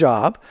old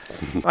job,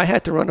 I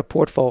had to run a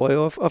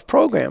portfolio of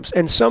programs.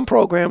 And some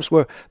programs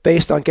were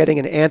based on getting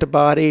an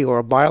antibody or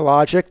a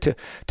biologic to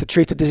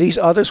treat the disease.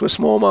 Others were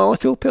small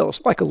molecule pills,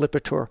 like a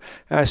Lipitor,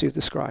 as you've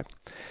described.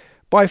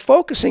 By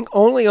focusing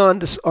only on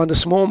the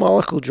small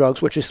molecule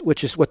drugs, which is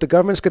what the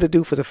government's going to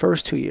do for the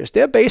first 2 years,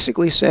 they're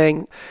basically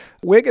saying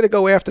we're going to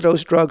go after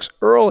those drugs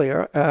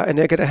earlier, and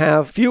they're going to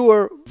have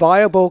fewer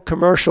viable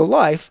commercial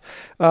life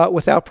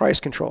without price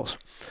controls.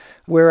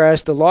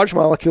 Whereas the large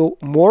molecule,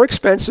 more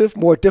expensive,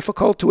 more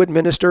difficult to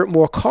administer,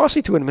 more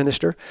costly to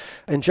administer,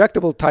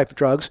 injectable type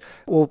drugs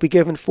will be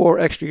given 4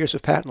 extra years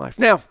of patent life.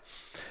 Now,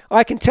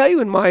 I can tell you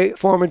in my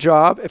former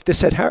job, if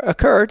this had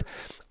occurred,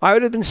 I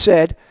would have been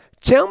said,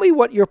 tell me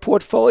what your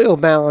portfolio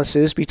balance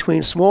is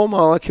between small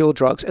molecule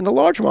drugs and the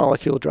large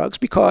molecule drugs,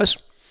 because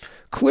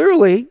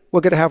clearly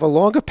we're going to have a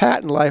longer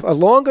patent life, a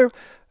longer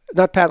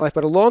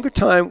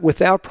time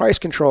without price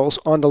controls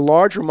on the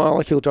larger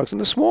molecule drugs than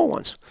the small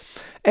ones.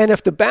 And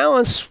if the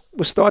balance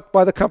was thought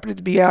by the company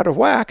to be out of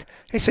whack,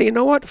 they say, you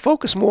know what,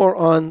 focus more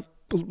on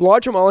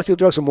larger molecule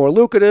drugs are more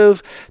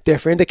lucrative. They're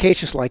for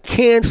indications like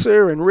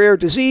cancer and rare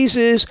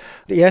diseases.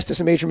 Yes, there's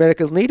a major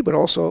medical need, but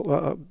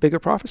also bigger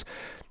profits.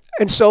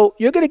 And so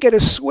you're going to get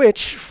a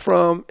switch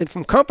from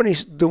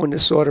companies doing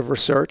this sort of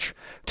research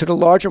to the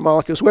larger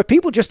molecules, where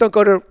people just don't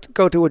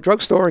go to a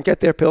drugstore and get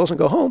their pills and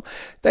go home.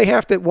 They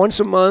have to once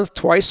a month,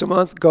 twice a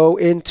month, go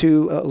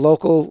into a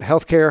local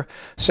healthcare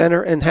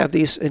center and have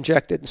these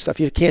injected and stuff.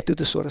 You can't do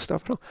this sort of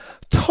stuff.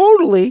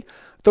 Totally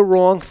the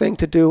wrong thing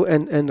to do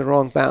and the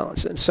wrong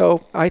balance. And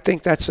so I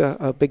think that's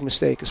a big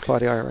mistake as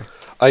part of the IRA.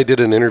 I did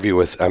an interview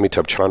with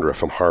Amitabh Chandra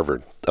from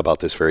Harvard about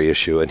this very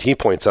issue, and he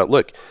points out,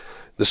 look,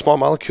 the small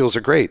molecules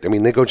are great. I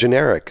mean, they go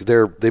generic.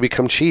 They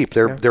become cheap.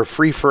 They're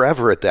free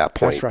forever at that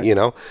point. That's right. You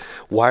know,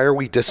 why are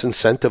we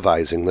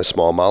disincentivizing the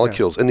small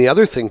molecules? Yeah. And the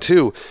other thing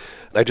too,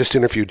 I just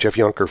interviewed Jeff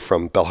Yunker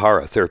from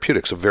Belhara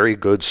Therapeutics, a very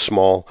good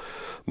small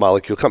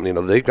molecule company. You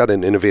know, they've got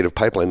an innovative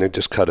pipeline. They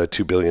just cut a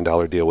 $2 billion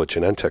deal with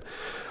Genentech.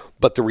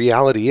 But the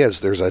reality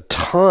is, there's a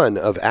ton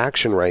of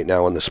action right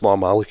now in the small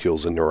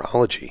molecules in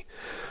neurology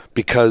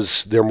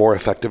because they're more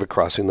effective at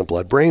crossing the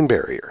blood-brain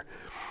barrier.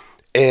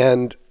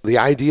 And the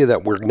idea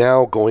that we're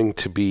now going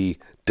to be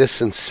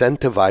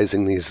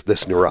disincentivizing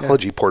this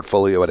neurology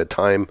portfolio at a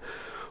time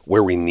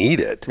where we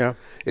need it,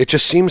 it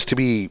just seems to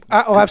be...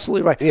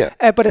 absolutely right.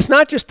 Yeah. But it's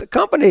not just the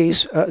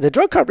companies, the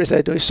drug companies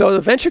that do it. So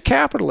the venture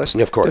capitalists,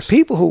 of course, the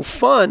people who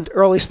fund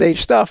early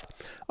stage stuff,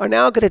 are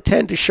now going to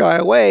tend to shy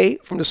away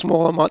from the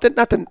small amount.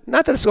 Not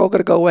that it's all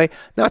going to go away,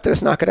 not that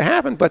it's not going to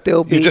happen, but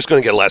they'll be... You're just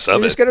going to get less of it.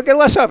 You're just going to get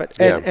less of it.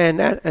 Yeah.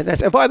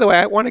 And by the way,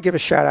 I want to give a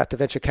shout out to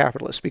venture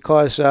capitalists,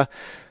 because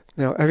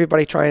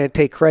everybody trying to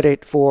take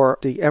credit for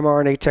the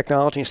mRNA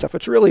technology and stuff.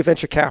 It's really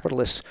venture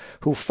capitalists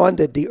who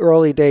funded the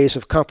early days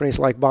of companies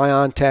like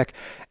BioNTech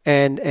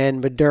and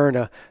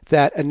Moderna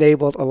that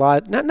enabled a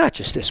lot, not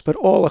just this, but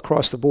all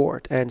across the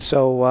board. And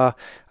so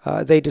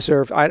they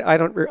deserve. I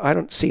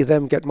don't see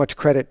them get much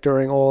credit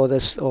during all of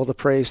this, all the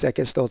praise that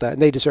gets thrown at,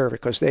 and they deserve it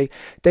because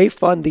they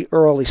fund the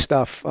early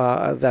stuff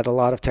that a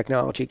lot of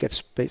technology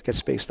gets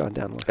based on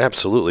down the line.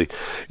 Absolutely.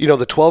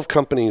 The 12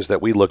 companies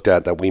that we looked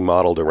at that we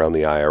modeled around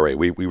the IRA,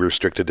 we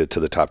restricted it to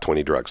the top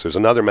 20 drugs. There's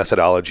another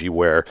methodology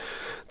where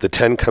the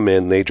 10 come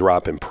in, they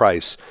drop in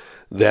price.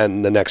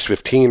 Then the next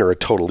 15 are a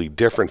totally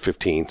different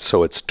 15,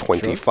 so it's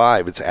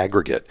 25. Sure. It's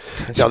aggregate.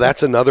 Now,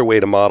 that's another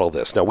way to model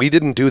this. Now, we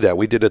didn't do that.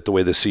 We did it the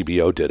way the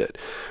CBO did it.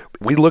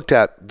 We looked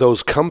at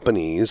those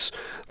companies,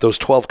 those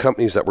 12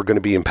 companies that were going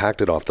to be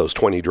impacted off those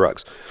 20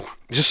 drugs.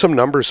 Just some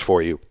numbers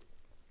for you.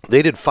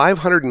 They did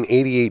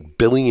 $588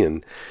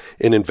 billion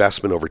in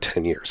investment over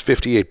 10 years,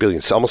 $58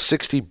 billion, so almost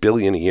 $60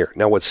 billion a year.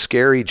 Now, what's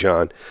scary,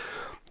 John,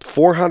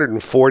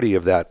 440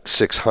 of that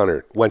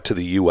 600 went to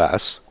the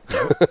U.S.,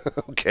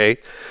 okay?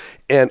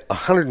 And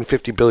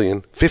 $150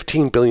 billion,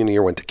 $15 billion a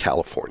year went to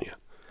California.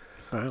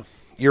 Wow.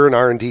 You're an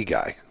R&D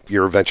guy.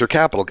 You're a venture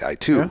capital guy,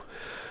 too. Yeah.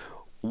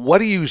 What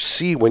do you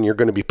see when you're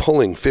going to be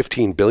pulling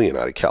 $15 billion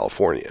out of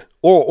California?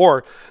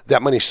 Or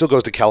that money still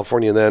goes to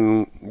California and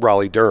then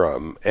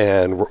Raleigh-Durham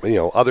and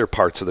other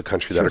parts of the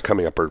country that are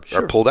coming up are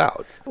pulled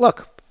out.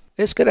 Look,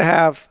 it's going to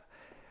have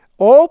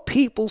all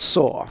people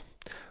saw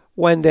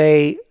when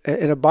they,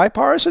 in a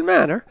bipartisan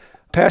manner,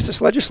 passed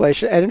this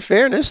legislation, and in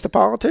fairness to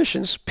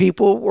politicians,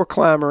 people were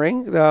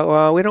clamoring, we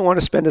don't want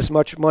to spend as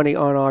much money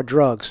on our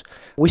drugs.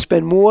 We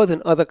spend more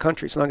than other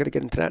countries, and I'm going to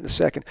get into that in a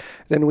second,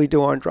 than we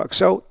do on drugs.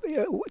 So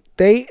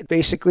they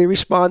basically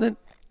responded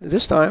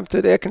this time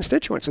to their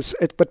constituents.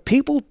 But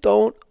people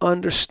don't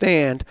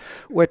understand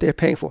what they're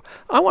paying for.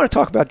 I want to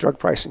talk about drug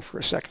pricing for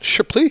a second.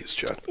 Sure, please,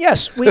 John.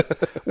 Yes,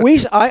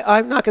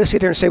 I'm not going to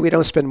sit here and say we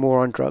don't spend more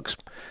on drugs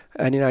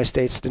in the United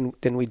States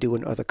than we do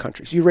in other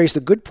countries. You raised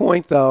a good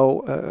point,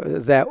 though,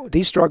 that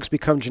these drugs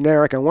become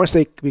generic, and once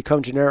they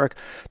become generic,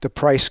 the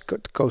price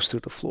goes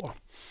through the floor.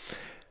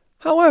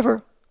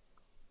 However,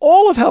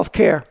 all of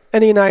healthcare in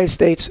the United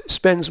States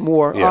spends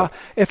more. Yeah.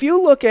 If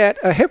you look at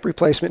a hip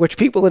replacement, which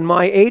people in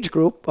my age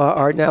group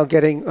are now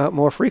getting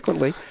more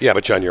frequently. Yeah,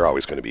 but John, you're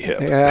always going to be hip.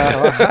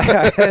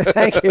 Yeah,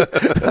 thank you.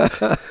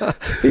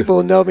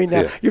 People know me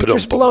now. Yeah. You've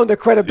just blown the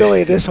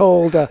credibility of this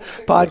whole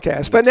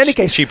podcast. But in any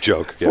case, cheap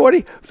joke. Yeah.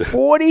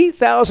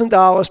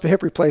 $40,000 per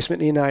hip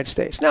replacement in the United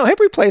States. Now, hip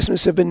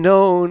replacements have been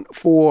known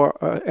for,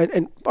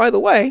 and by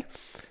the way,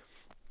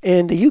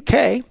 in the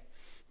UK,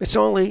 it's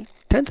only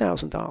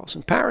 $10,000.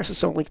 In Paris,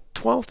 it's only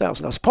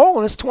 $12,000.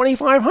 Poland, it's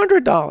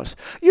 $2,500.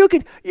 You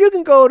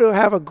can go to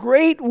have a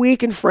great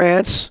week in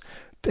France,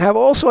 have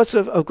all sorts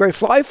of great,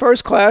 fly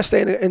first class,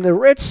 stay in the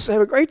Ritz, have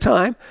a great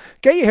time,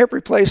 get your hip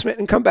replacement,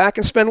 and come back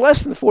and spend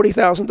less than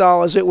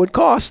 $40,000 it would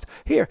cost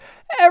here.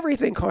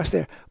 Everything costs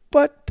there.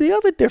 But the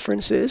other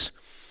difference is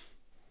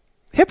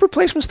hip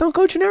replacements don't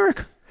go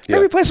generic. Yeah.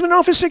 Hip replacement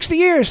known for 60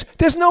 years.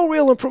 There's no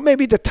real improvement.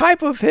 Maybe the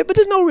type of hip, but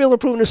there's no real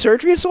improvement in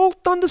surgery. It's all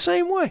done the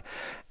same way.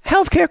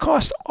 Healthcare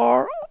costs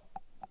are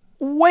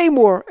way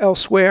more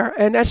elsewhere,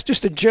 and that's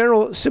just a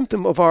general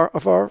symptom of our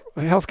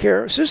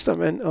healthcare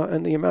system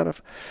and the amount of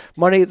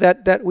money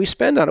that we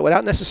spend on it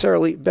without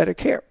necessarily better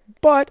care.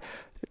 But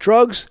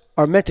drugs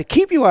are meant to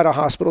keep you out of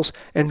hospitals,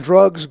 and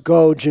drugs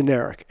go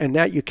generic, and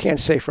that you can't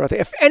say for other.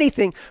 If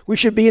anything, we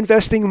should be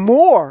investing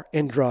more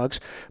in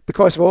drugs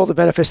because of all the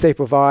benefits they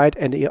provide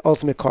and the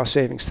ultimate cost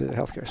savings to the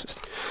healthcare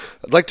system.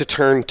 I'd like to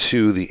turn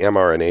to the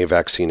mRNA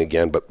vaccine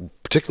again, but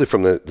particularly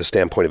from the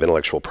standpoint of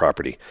intellectual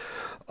property.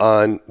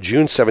 On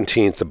June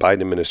 17th, the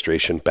Biden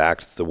administration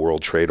backed the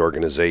World Trade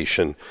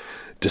Organization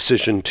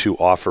decision to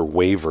offer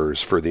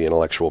waivers for the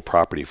intellectual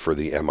property for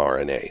the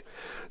mRNA.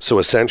 So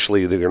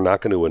essentially, they're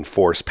not going to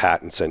enforce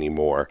patents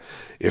anymore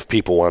if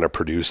people want to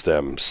produce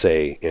them,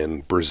 say,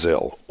 in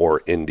Brazil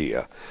or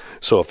India.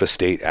 So if a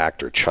state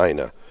actor,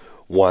 China,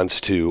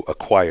 wants to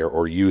acquire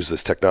or use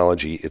this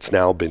technology, it's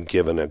now been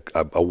given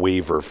a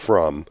waiver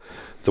from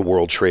the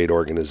World Trade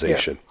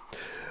Organization. Yeah.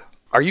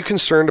 Are you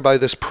concerned by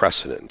this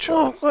precedent,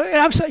 John? Well,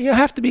 absolutely. You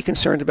have to be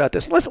concerned about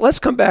this. Let's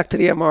come back to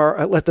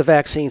the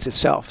vaccines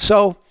itself.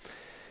 So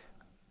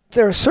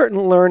there are certain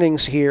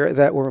learnings here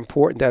that were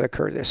important that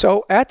occurred there.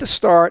 So at the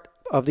start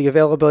of the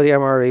availability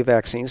of mRNA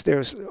vaccines,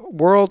 there's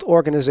world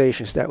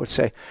organizations that would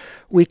say,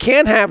 we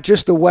can't have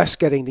just the West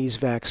getting these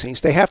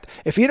vaccines. They have to,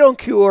 if you don't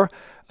cure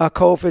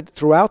COVID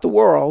throughout the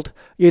world,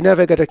 you're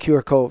never going to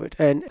cure COVID.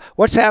 And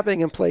what's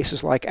happening in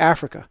places like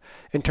Africa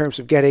in terms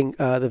of getting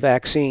the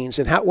vaccines,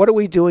 and what are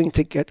we doing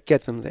to get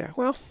them there?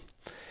 Well,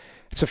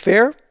 it's a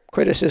fair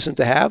criticism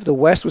to have. The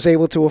West was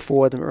able to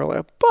afford them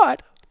earlier.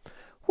 But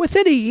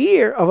within a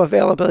year of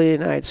availability in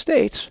the United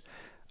States,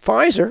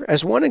 Pfizer,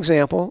 as one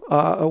example,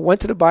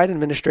 went to the Biden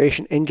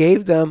administration and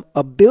gave them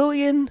 1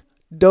 billion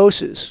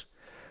doses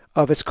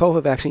of its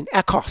COVID vaccine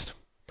at cost.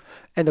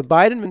 And the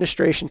Biden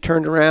administration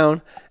turned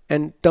around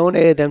and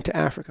donated them to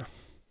Africa.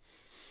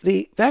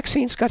 The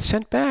vaccines got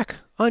sent back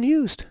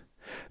unused.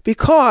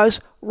 Because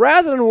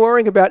rather than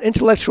worrying about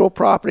intellectual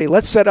property,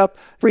 let's set up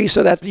free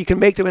so that you can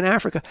make them in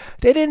Africa,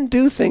 they didn't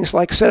do things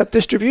like set up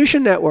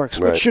distribution networks,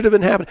 which should have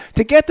been happening,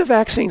 to get the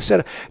vaccine set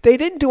up. They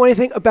didn't do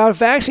anything about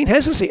vaccine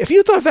hesitancy. If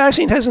you thought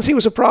vaccine hesitancy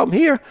was a problem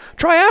here,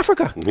 try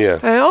Africa. Yeah.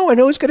 And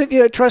who's going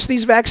to trust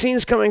these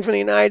vaccines coming from the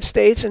United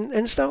States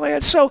and stuff like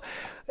that? So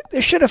they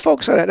should have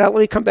focused on that. Now,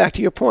 let me come back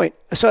to your point.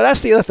 So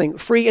that's the other thing,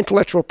 free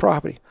intellectual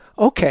property.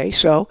 Okay,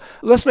 so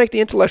let's make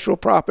the intellectual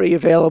property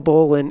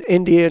available in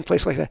India and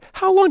places like that.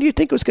 How long do you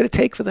think it was going to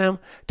take for them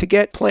to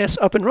get plants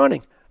up and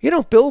running? You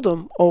don't build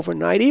them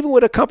overnight. Even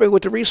with a company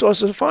with the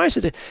resources of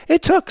Pfizer did,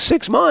 it took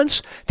 6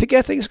 months to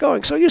get things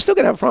going. So you're still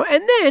going to have a problem.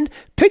 And then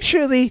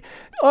picture the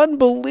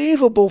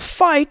unbelievable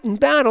fight and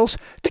battles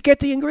to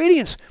get the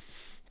ingredients.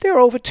 There are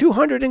over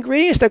 200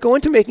 ingredients that go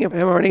into making an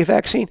mRNA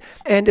vaccine,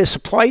 and there's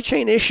supply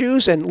chain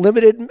issues and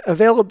limited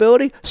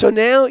availability. So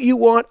now you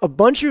want a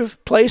bunch of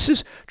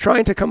places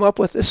trying to come up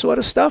with this sort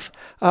of stuff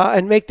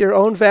and make their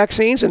own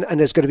vaccines, and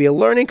there's going to be a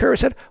learning curve.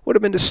 That would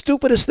have been the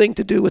stupidest thing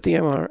to do with the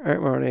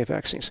mRNA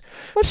vaccines.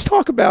 Let's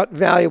talk about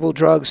valuable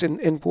drugs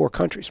in poor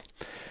countries.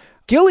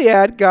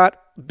 Gilead got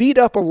beat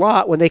up a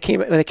lot when they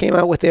came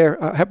out with their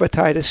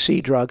hepatitis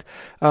C drug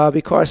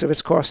because of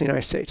its cost in the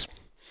United States.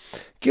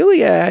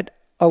 Gilead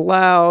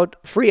allowed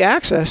free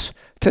access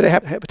to the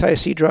hepatitis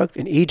C drug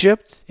in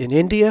Egypt, in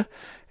India,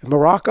 in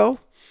Morocco,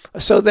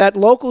 so that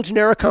local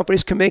generic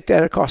companies can make that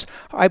at a cost.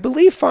 I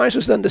believe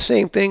Pfizer's done the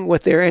same thing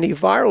with their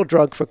antiviral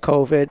drug for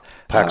COVID.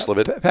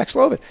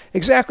 Paxlovid.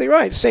 Exactly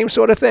right. Same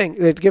sort of thing.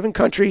 They've given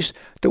countries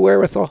the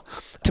wherewithal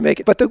to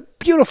make it. But the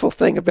beautiful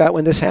thing about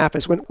when this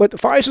happens, when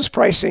Pfizer's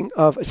pricing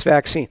of its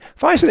vaccine,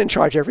 Pfizer didn't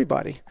charge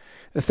everybody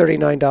the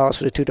 $39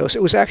 for the 2 doses.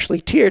 It was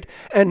actually tiered,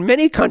 and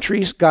many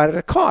countries got it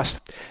at cost.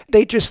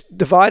 They just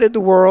divided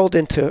the world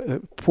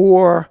into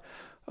poor,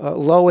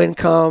 low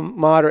income,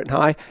 moderate, and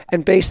high,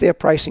 and based their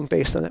pricing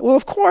based on that. Well,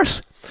 of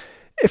course,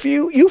 if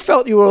you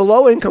felt you were a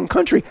low income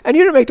country and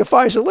you didn't make the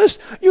Pfizer list,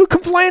 you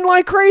complain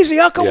like crazy.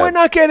 How come we're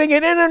not getting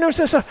it in? And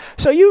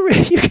so you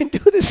can do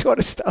this sort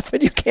of stuff,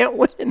 and you can't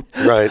win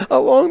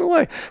along the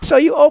way. So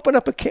you open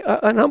up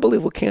an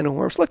unbelievable can of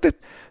worms. Look,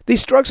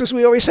 these drugs, as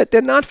we always said,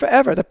 they're not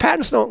forever. The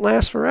patents don't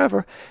last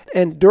forever.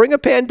 And during a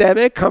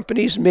pandemic,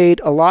 companies made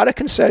a lot of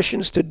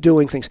concessions to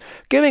doing things.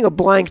 Giving a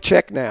blank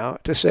check now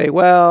to say,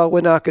 well,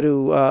 we're not going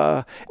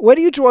to... where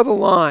do you draw the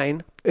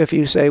line if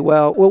you say,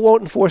 well, we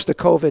won't enforce the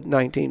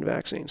COVID-19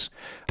 vaccines,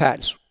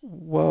 patents?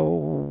 Well,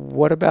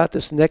 what about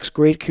this next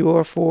great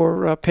cure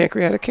for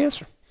pancreatic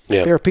cancer?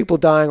 Yeah. There are people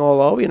dying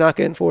all over. You're not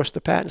going to enforce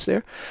the patents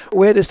there.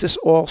 Where does this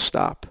all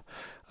stop?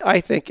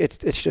 I think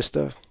it's just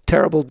a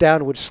terrible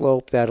downward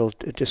slope that'll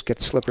just get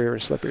slipperier and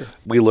slipperier.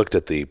 We looked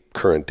at the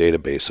current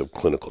database of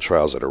clinical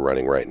trials that are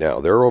running right now.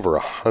 There are over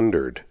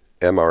 100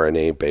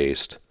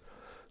 mRNA-based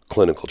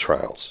clinical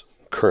trials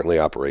currently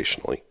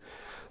operationally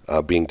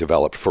being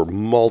developed for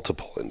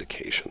multiple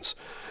indications.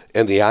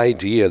 And the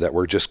idea that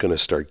we're just going to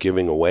start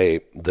giving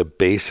away the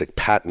basic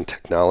patent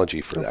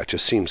technology for that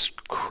just seems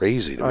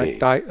crazy to me.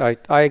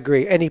 I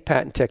agree. Any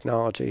patent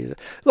technology.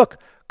 Look,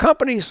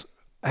 companies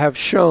have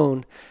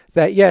shown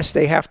that, yes,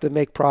 they have to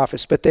make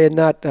profits, but they're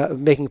not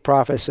making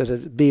profits at a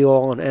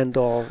be-all and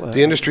end-all.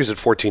 The industry's at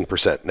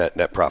 14%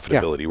 net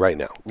profitability right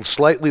now,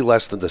 slightly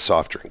less than the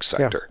soft drink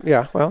sector.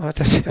 Yeah. Well,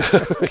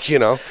 that's you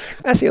know,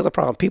 that's the other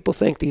problem. People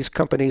think these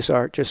companies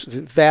are just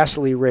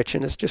vastly rich,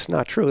 and it's just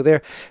not true.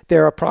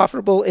 They're a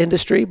profitable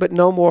industry, but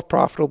no more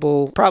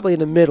profitable, probably in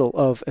the middle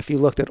of, if you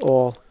looked at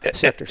all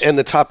sectors. And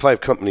the top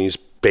 5 companies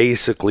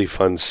basically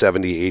fund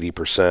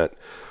 70-80%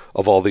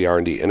 of all the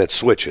R&D, and it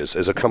switches.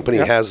 As a company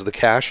has the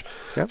cash,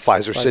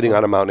 Pfizer's sitting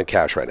on a mountain of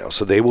cash right now,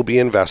 so they will be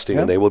investing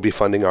and they will be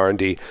funding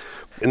R&D,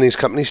 and these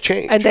companies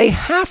change. And they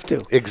have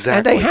to. Exactly.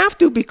 And they have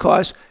to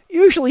because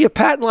usually a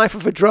patent life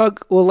of a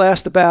drug will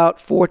last about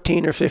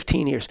 14 or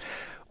 15 years,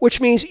 which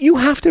means you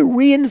have to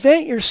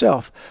reinvent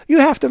yourself. You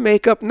have to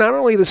make up not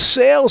only the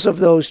sales of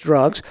those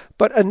drugs,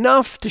 but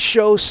enough to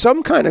show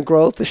some kind of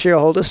growth to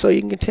shareholders so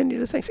you can continue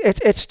to think.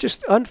 It's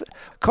just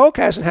Coke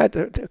hasn't had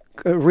to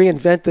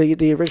reinvent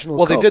the original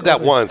Coke. They did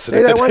that once, and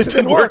it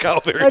didn't work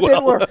out very well. It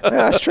didn't work. Yeah,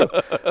 that's true.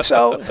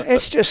 So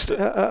it's just,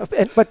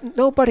 but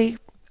nobody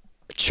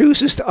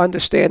chooses to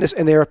understand this,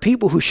 and there are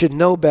people who should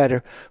know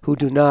better who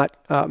do not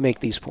make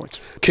these points.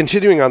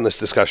 Continuing on this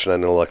discussion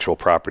on intellectual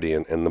property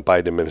and the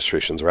Biden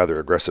administration's rather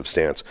aggressive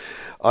stance,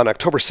 on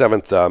October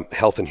 7th,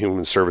 Health and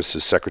Human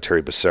Services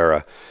Secretary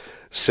Becerra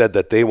said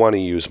that they want to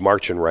use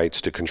Marching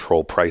rights to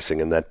control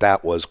pricing, and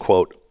that was,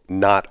 quote,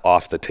 not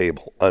off the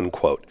table,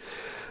 unquote.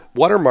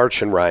 What are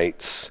Marching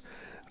rights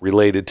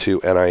related to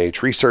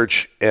NIH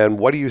research, and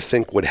what do you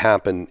think would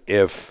happen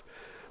if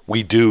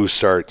we do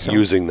start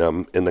using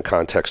them in the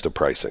context of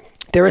pricing?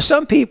 There are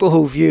some people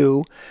who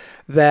view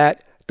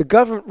that the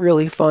government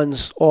really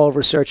funds all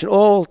research, and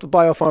all the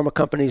biopharma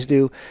companies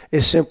do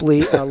is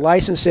simply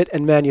license it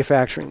and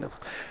manufacturing them.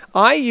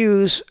 I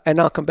use, and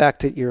I'll come back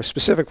to your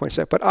specific points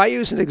there, but I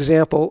use an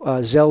example,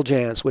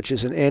 Xeljanz, which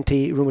is an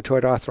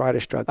anti-rheumatoid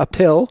arthritis drug, a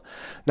pill,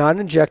 not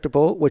an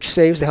injectable, which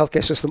saves the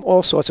healthcare system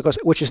all sorts of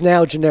costs, which is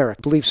now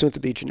generic, believed soon to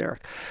be generic.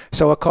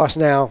 So it costs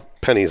now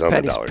pennies on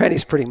the dollar.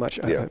 Pennies pretty much.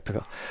 Yeah.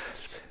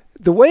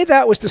 The way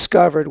that was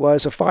discovered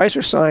was a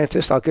Pfizer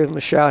scientist, I'll give him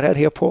a shout out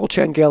here, Paul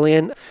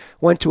Changelian,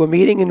 went to a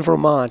meeting in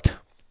Vermont.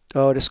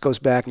 Oh, this goes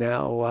back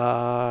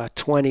now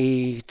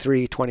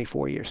 23,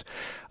 24 years.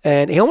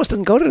 And he almost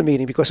didn't go to the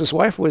meeting because his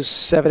wife was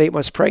 7-8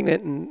 months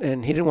pregnant,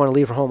 and he didn't want to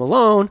leave her home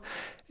alone.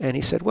 And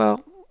he said,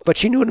 well, but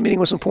she knew the meeting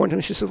was important to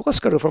him. She said, well, let's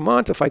go to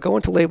Vermont. If I go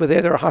into labor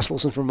there are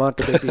hospitals in Vermont,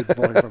 the baby will be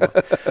born in Vermont.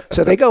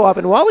 So they go up,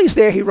 and while he's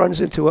there, he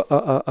runs into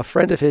a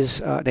friend of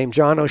his named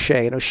John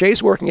O'Shea. And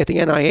O'Shea's working at the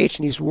NIH,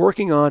 and he's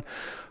working on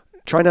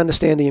trying to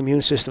understand the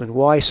immune system and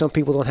why some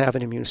people don't have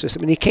an immune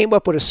system. And he came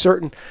up with a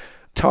certain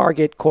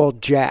target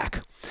called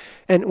JAK.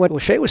 And what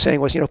O'Shea was saying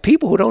was,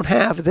 people who don't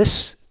have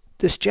this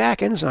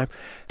JAK enzyme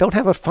don't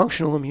have a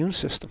functional immune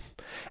system.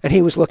 And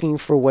he was looking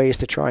for ways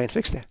to try and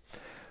fix that.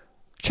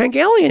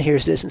 Changelian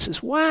hears this and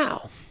says,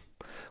 wow,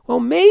 well,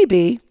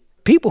 maybe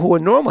people who are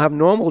normal have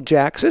normal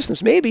JAK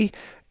systems. Maybe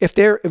if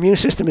their immune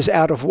system is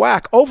out of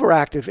whack,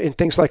 overactive in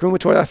things like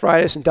rheumatoid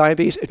arthritis and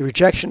diabetes,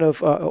 rejection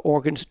of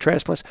organs,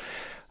 transplants,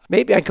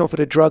 maybe I can come up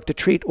with a drug to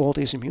treat all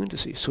these immune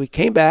diseases. So he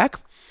came back.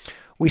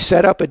 We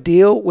set up a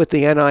deal with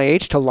the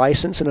NIH to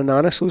license in a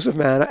non-exclusive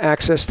manner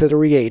access to the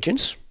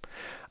reagents.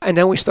 And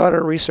then we started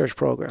a research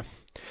program.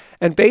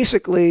 And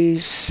basically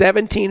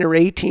 17 or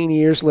 18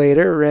 years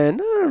later,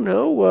 and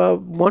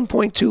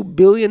 $1.2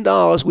 billion,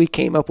 we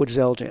came up with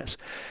Xeljanz.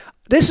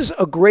 This is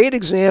a great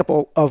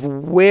example of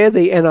where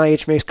the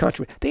NIH makes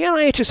contribution. The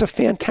NIH is a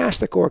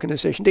fantastic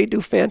organization. They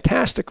do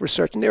fantastic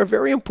research, and they're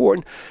very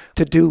important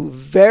to do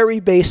very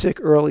basic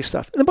early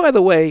stuff. And by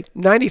the way,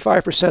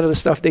 95% of the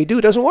stuff they do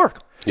doesn't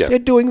work. Yeah. They're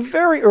doing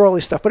very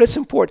early stuff, but it's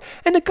important.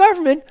 And the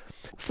government,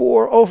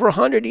 for over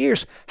 100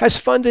 years, has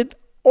funded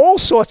all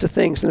sorts of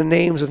things in the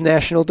names of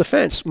national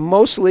defense,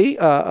 mostly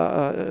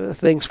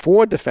things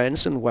for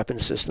defense and weapon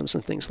systems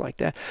and things like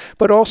that,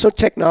 but also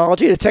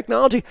technology. The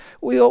technology,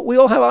 we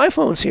all have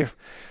iPhones here.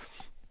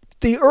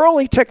 The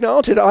early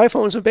technology that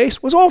iPhones are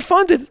based was all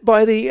funded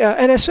by the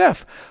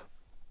NSF.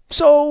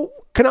 So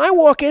can I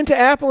walk into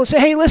Apple and say,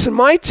 hey, listen,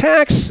 my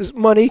tax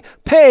money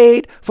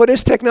paid for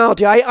this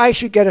technology. I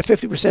should get a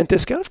 50%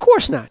 discount? Of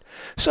course not.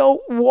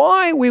 So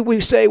why we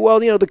say, well,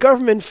 the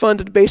government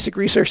funded basic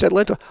research that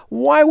led to,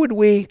 why would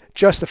we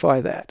justify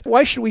that?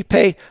 Why should we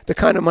pay the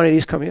kind of money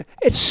these companies?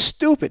 It's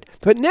stupid.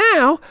 But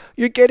now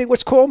you're getting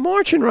what's called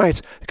margin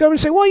rights. The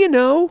government say,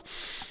 well,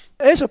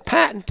 there's a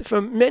patent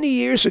from many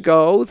years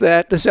ago,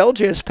 that the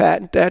Xeljanz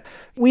patent, that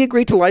we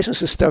agreed to license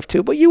this stuff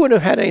too, but you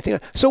wouldn't have had anything.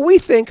 So we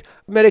think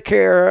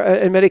Medicare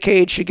and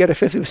Medicaid should get a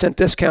 50%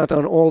 discount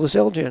on all the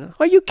Xeljanz.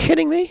 Are you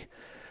kidding me?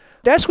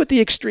 That's what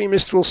the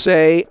extremists will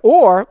say.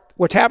 Or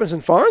what happens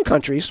in foreign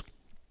countries,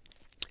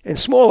 in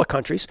smaller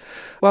countries,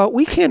 well,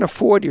 we can't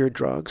afford your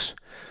drugs,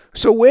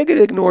 so we're going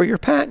to ignore your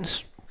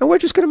patents, and we're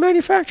just going to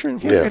manufacture them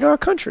here in our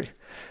country.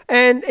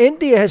 And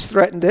India has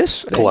threatened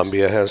this.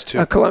 Colombia has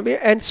too. Colombia.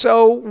 And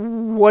so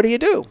what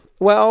do?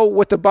 Well,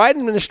 what the Biden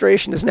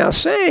administration is now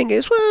saying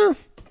is, well,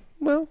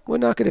 we're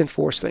not going to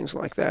enforce things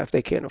like that if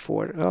they can't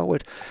afford it. Oh,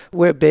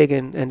 we're big,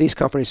 and these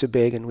companies are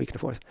big, and we can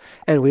afford it.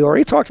 And we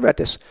already talked about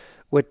this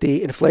with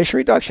the Inflation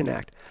Reduction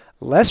Act.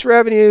 Less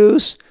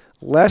revenues,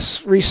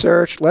 less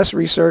research, less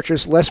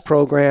researchers, less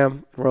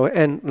program,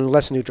 and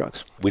less new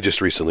drugs. We just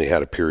recently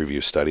had a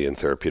peer-reviewed study in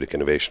Therapeutic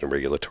Innovation and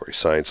Regulatory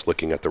Science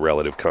looking at the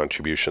relative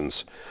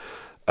contributions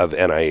of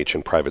NIH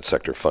and private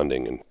sector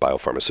funding in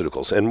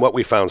biopharmaceuticals. And what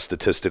we found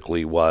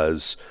statistically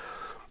was,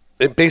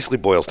 it basically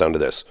boils down to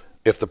this.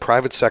 If the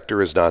private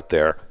sector is not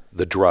there,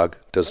 the drug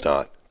does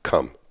not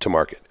come to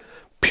market,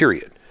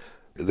 period.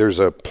 There's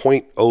a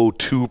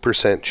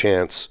 0.02%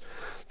 chance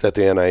that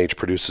the NIH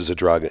produces a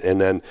drug. And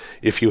then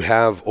if you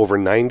have over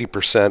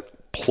 90%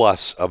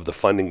 plus of the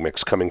funding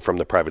mix coming from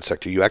the private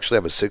sector, you actually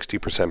have a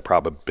 60%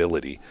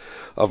 probability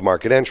of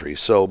market entry.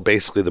 So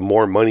basically, the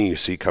more money you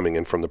see coming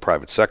in from the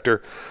private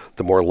sector,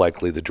 the more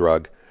likely the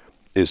drug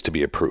is to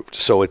be approved.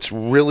 So it's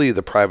really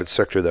the private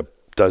sector that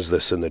does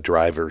this in the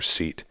driver's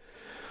seat.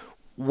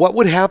 What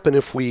would happen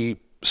if we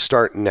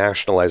start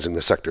nationalizing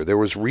the sector? There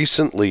was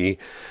recently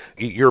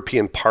a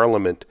European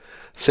Parliament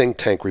think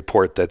tank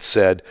report that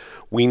said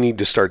we need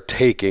to start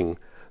taking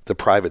the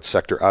private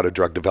sector out of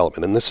drug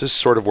development. And this is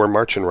sort of where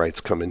margin rights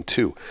come in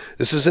too.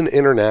 This is an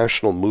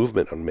international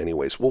movement in many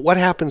ways. Well, what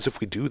happens if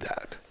we do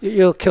that?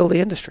 You'll kill the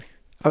industry.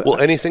 Will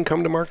anything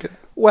come to market?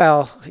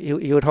 Well,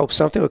 you would hope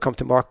something would come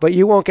to market, but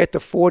you won't get the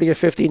 40 or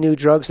 50 new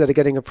drugs that are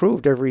getting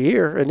approved every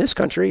year in this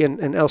country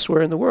and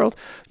elsewhere in the world.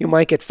 You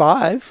might get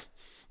 5,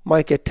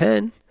 might get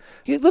 10.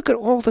 You look at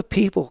all the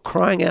people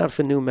crying out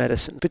for new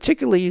medicine.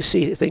 Particularly you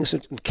see things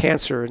in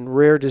cancer and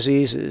rare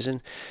diseases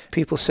and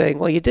people saying,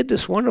 well, you did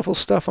this wonderful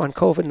stuff on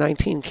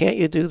COVID-19. Can't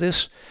you do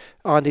this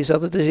on these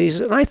other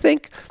diseases? And I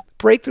think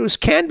breakthroughs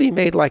can be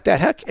made like that.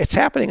 Heck, it's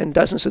happening in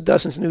dozens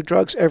of new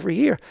drugs every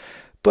year.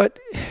 But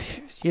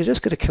you're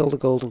just going to kill the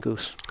golden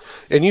goose.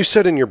 And you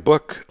said in your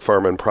book,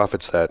 Pharma and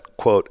Profits, that,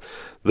 quote,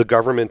 the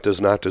government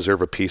does not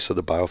deserve a piece of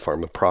the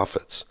biopharma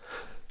profits.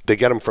 They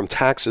get them from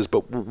taxes,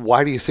 but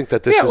why do you think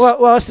that this is?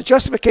 Well, it's the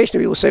justification.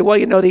 People say, well,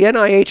 the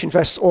NIH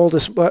invests all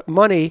this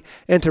money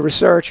into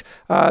research.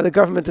 The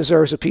government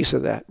deserves a piece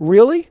of that.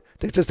 Really?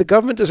 Does the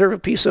government deserve a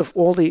piece of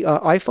all the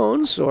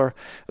iPhones or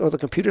the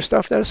computer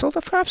stuff that is sold?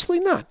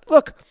 Absolutely not.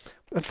 Look,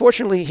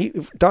 unfortunately, he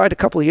died a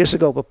couple of years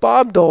ago, but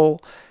Bob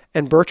Dole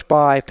and Birch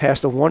Bayh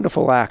passed a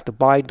wonderful act, the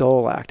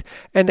Bayh-Dole Act.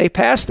 And they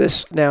passed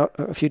this now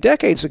a few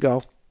decades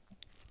ago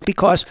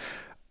because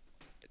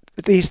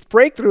these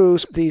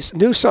breakthroughs, these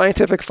new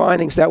scientific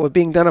findings that were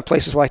being done at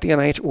places like the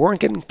NIH weren't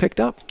getting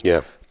picked up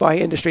by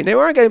industry. And they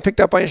weren't getting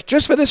picked up by industry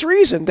just for this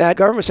reason, that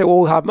government said, well,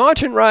 we'll have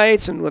margin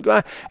rights and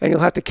you'll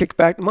have to kick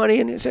back money.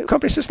 And the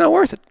company says it's not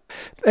worth it.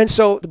 And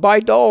so the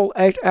Bayh-Dole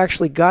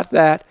actually got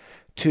that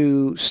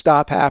to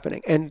stop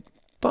happening. And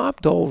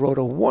Bob Dole wrote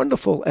a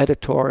wonderful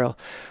editorial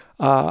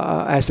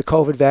as the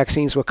COVID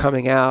vaccines were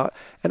coming out.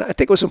 And I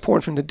think it was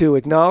important for him to do,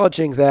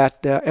 acknowledging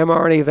that the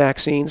mRNA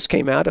vaccines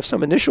came out of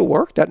some initial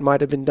work that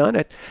might have been done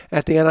at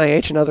the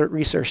NIH and other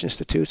research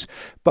institutes.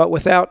 But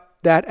without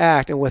that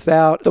act and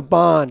without the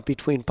bond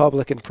between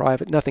public and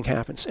private, nothing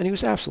happens. And he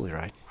was absolutely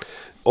right.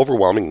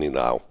 Overwhelmingly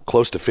now,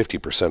 close to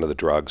 50% of the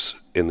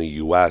drugs in the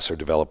U.S. are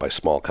developed by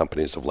small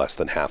companies of less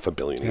than $500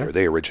 million a year.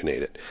 They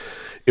originated.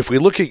 If we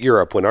look at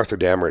Europe, when Arthur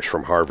Damerich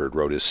from Harvard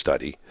wrote his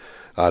study,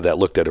 that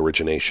looked at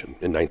origination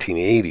in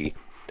 1980,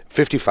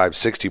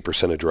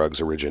 55-60% of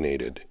drugs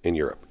originated in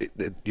Europe.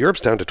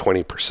 Europe's down to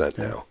 20%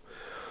 now.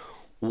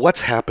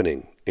 What's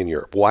happening in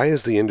Europe? Why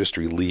is the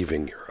industry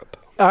leaving Europe?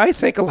 I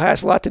think it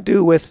has a lot to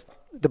do with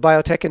the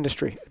biotech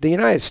industry. The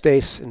United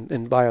States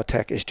in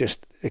biotech is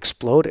just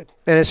exploded.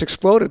 And it's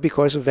exploded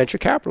because of venture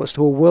capitalists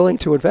who are willing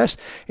to invest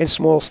in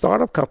small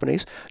startup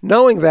companies,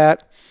 knowing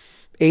that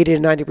 80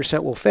 to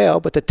 90% will fail,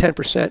 but the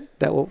 10%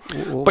 that will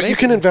But you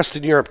can invest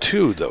in Europe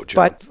too, though,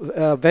 John.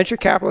 But venture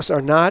capitalists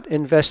are not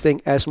investing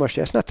as much.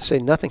 That's not to say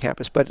nothing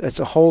happens, but it's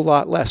a whole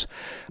lot less.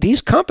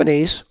 These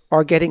companies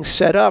are getting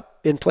set up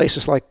in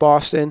places like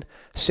Boston,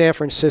 San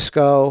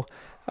Francisco,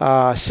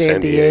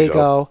 San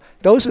Diego.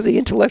 Those are the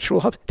intellectual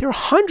hubs. There are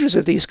hundreds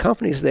of these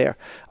companies there.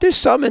 There's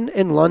some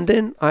in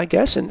London, I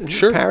guess, and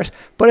Paris,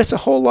 but it's a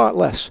whole lot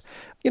less.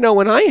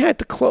 When I had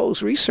to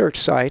close research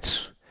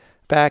sites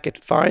back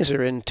at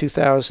Pfizer in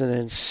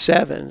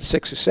 2007,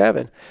 6 or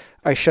 7,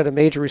 I shut a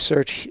major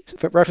research,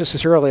 referenced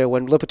this earlier,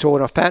 when Lipitor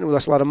went off patent, we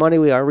lost a lot of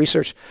money. Our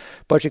research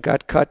budget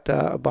got cut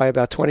by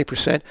about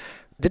 20%.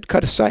 Did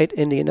cut a site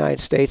in the United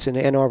States in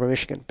Ann Arbor,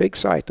 Michigan. Big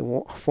site,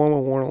 the former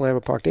Warner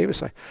Lambert Park Davis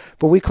site.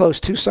 But we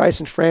closed 2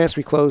 sites in France.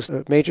 We closed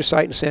a major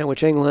site in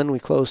Sandwich, England. We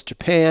closed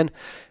Japan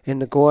in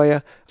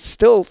Nagoya.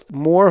 Still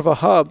more of a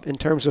hub in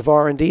terms of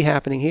R&D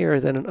happening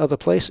here than in other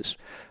places.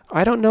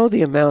 I don't know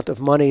the amount of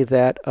money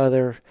that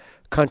other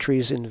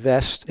countries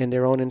invest in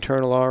their own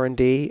internal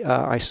R&D.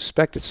 I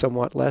suspect it's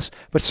somewhat less,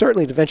 but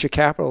certainly the venture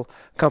capital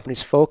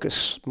companies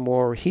focus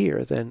more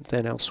here than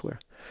elsewhere.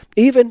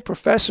 Even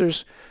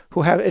professors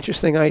who have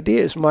interesting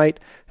ideas might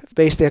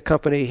base their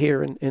company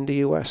here in the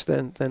U.S.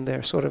 then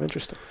they're sort of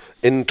interesting.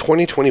 In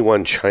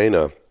 2021,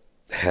 China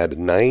had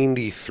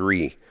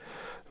 93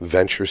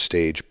 venture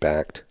stage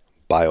backed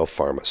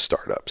biopharma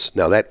startups.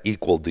 Now that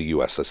equaled the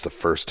U.S. That's the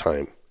first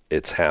time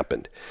it's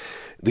happened.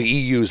 The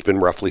EU's been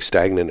roughly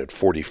stagnant at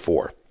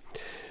 44.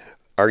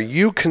 Are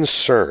you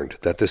concerned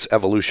that this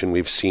evolution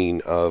we've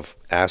seen of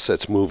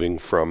assets moving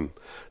from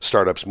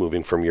startups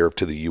moving from Europe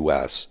to the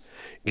U.S.,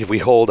 if we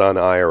hold on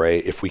IRA,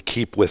 if we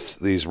keep with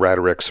these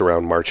rhetorics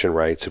around margin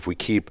rights, if we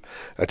keep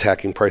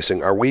attacking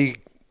pricing, are we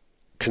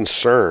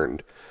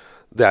concerned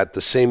that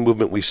the same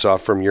movement we saw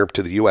from Europe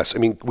to the U.S., I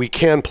mean, we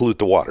can pollute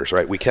the waters,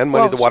 right? We can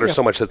muddy the waters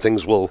so much that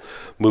things will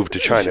move to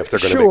China if they're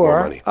going to make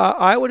more money.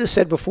 I would have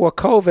said before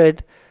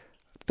COVID,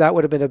 that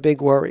would have been a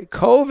big worry.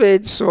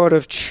 COVID sort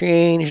of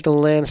changed the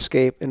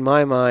landscape, in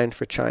my mind,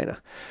 for China.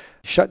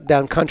 Shut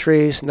down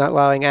countries, not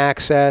allowing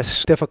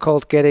access,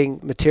 difficult getting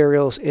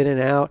materials in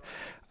and out.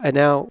 And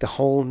now the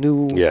whole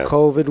new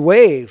COVID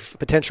wave,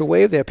 potential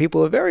wave there.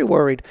 People are very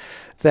worried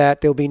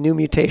that there'll be new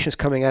mutations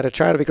coming out of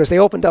China because they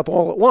opened up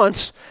all at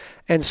once.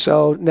 And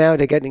so now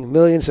they're getting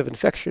millions of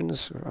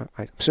infections, or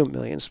I assume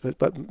millions,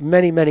 but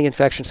many, many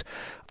infections.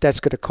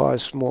 That's going to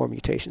cause more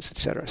mutations, et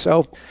cetera.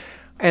 So,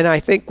 and I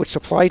think with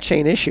supply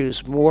chain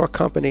issues, more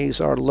companies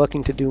are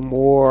looking to do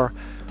more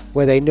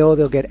where they know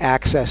they'll get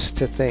access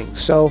to things.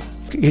 So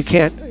you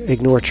can't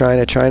ignore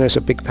China. China's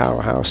a big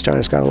powerhouse.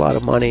 China's got a lot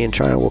of money, and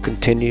China will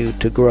continue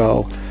to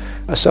grow.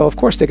 So, of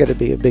course, they're going to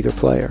be a bigger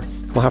player.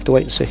 We'll have to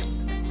wait and see.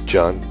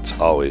 John, it's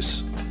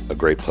always a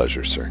great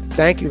pleasure, sir.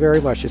 Thank you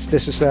very much.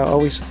 This is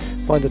always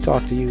fun to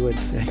talk to you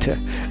and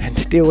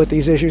to deal with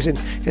these issues and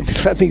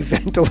to let me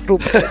vent a little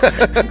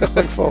bit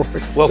going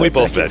forward. Well, so we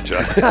both vent,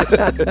 John.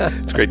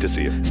 It's great to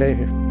see you. Same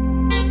here.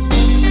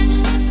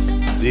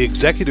 The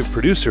executive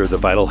producer of the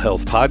Vital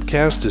Health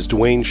Podcast is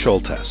Dwayne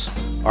Schultes.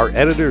 Our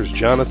editor is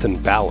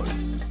Jonathan Ballin.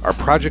 Our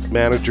project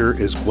manager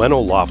is Gwen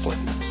O'Loughlin.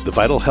 The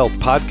Vital Health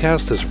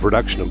Podcast is a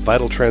production of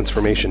Vital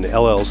Transformation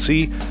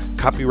LLC,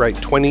 copyright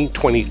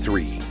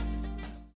 2023.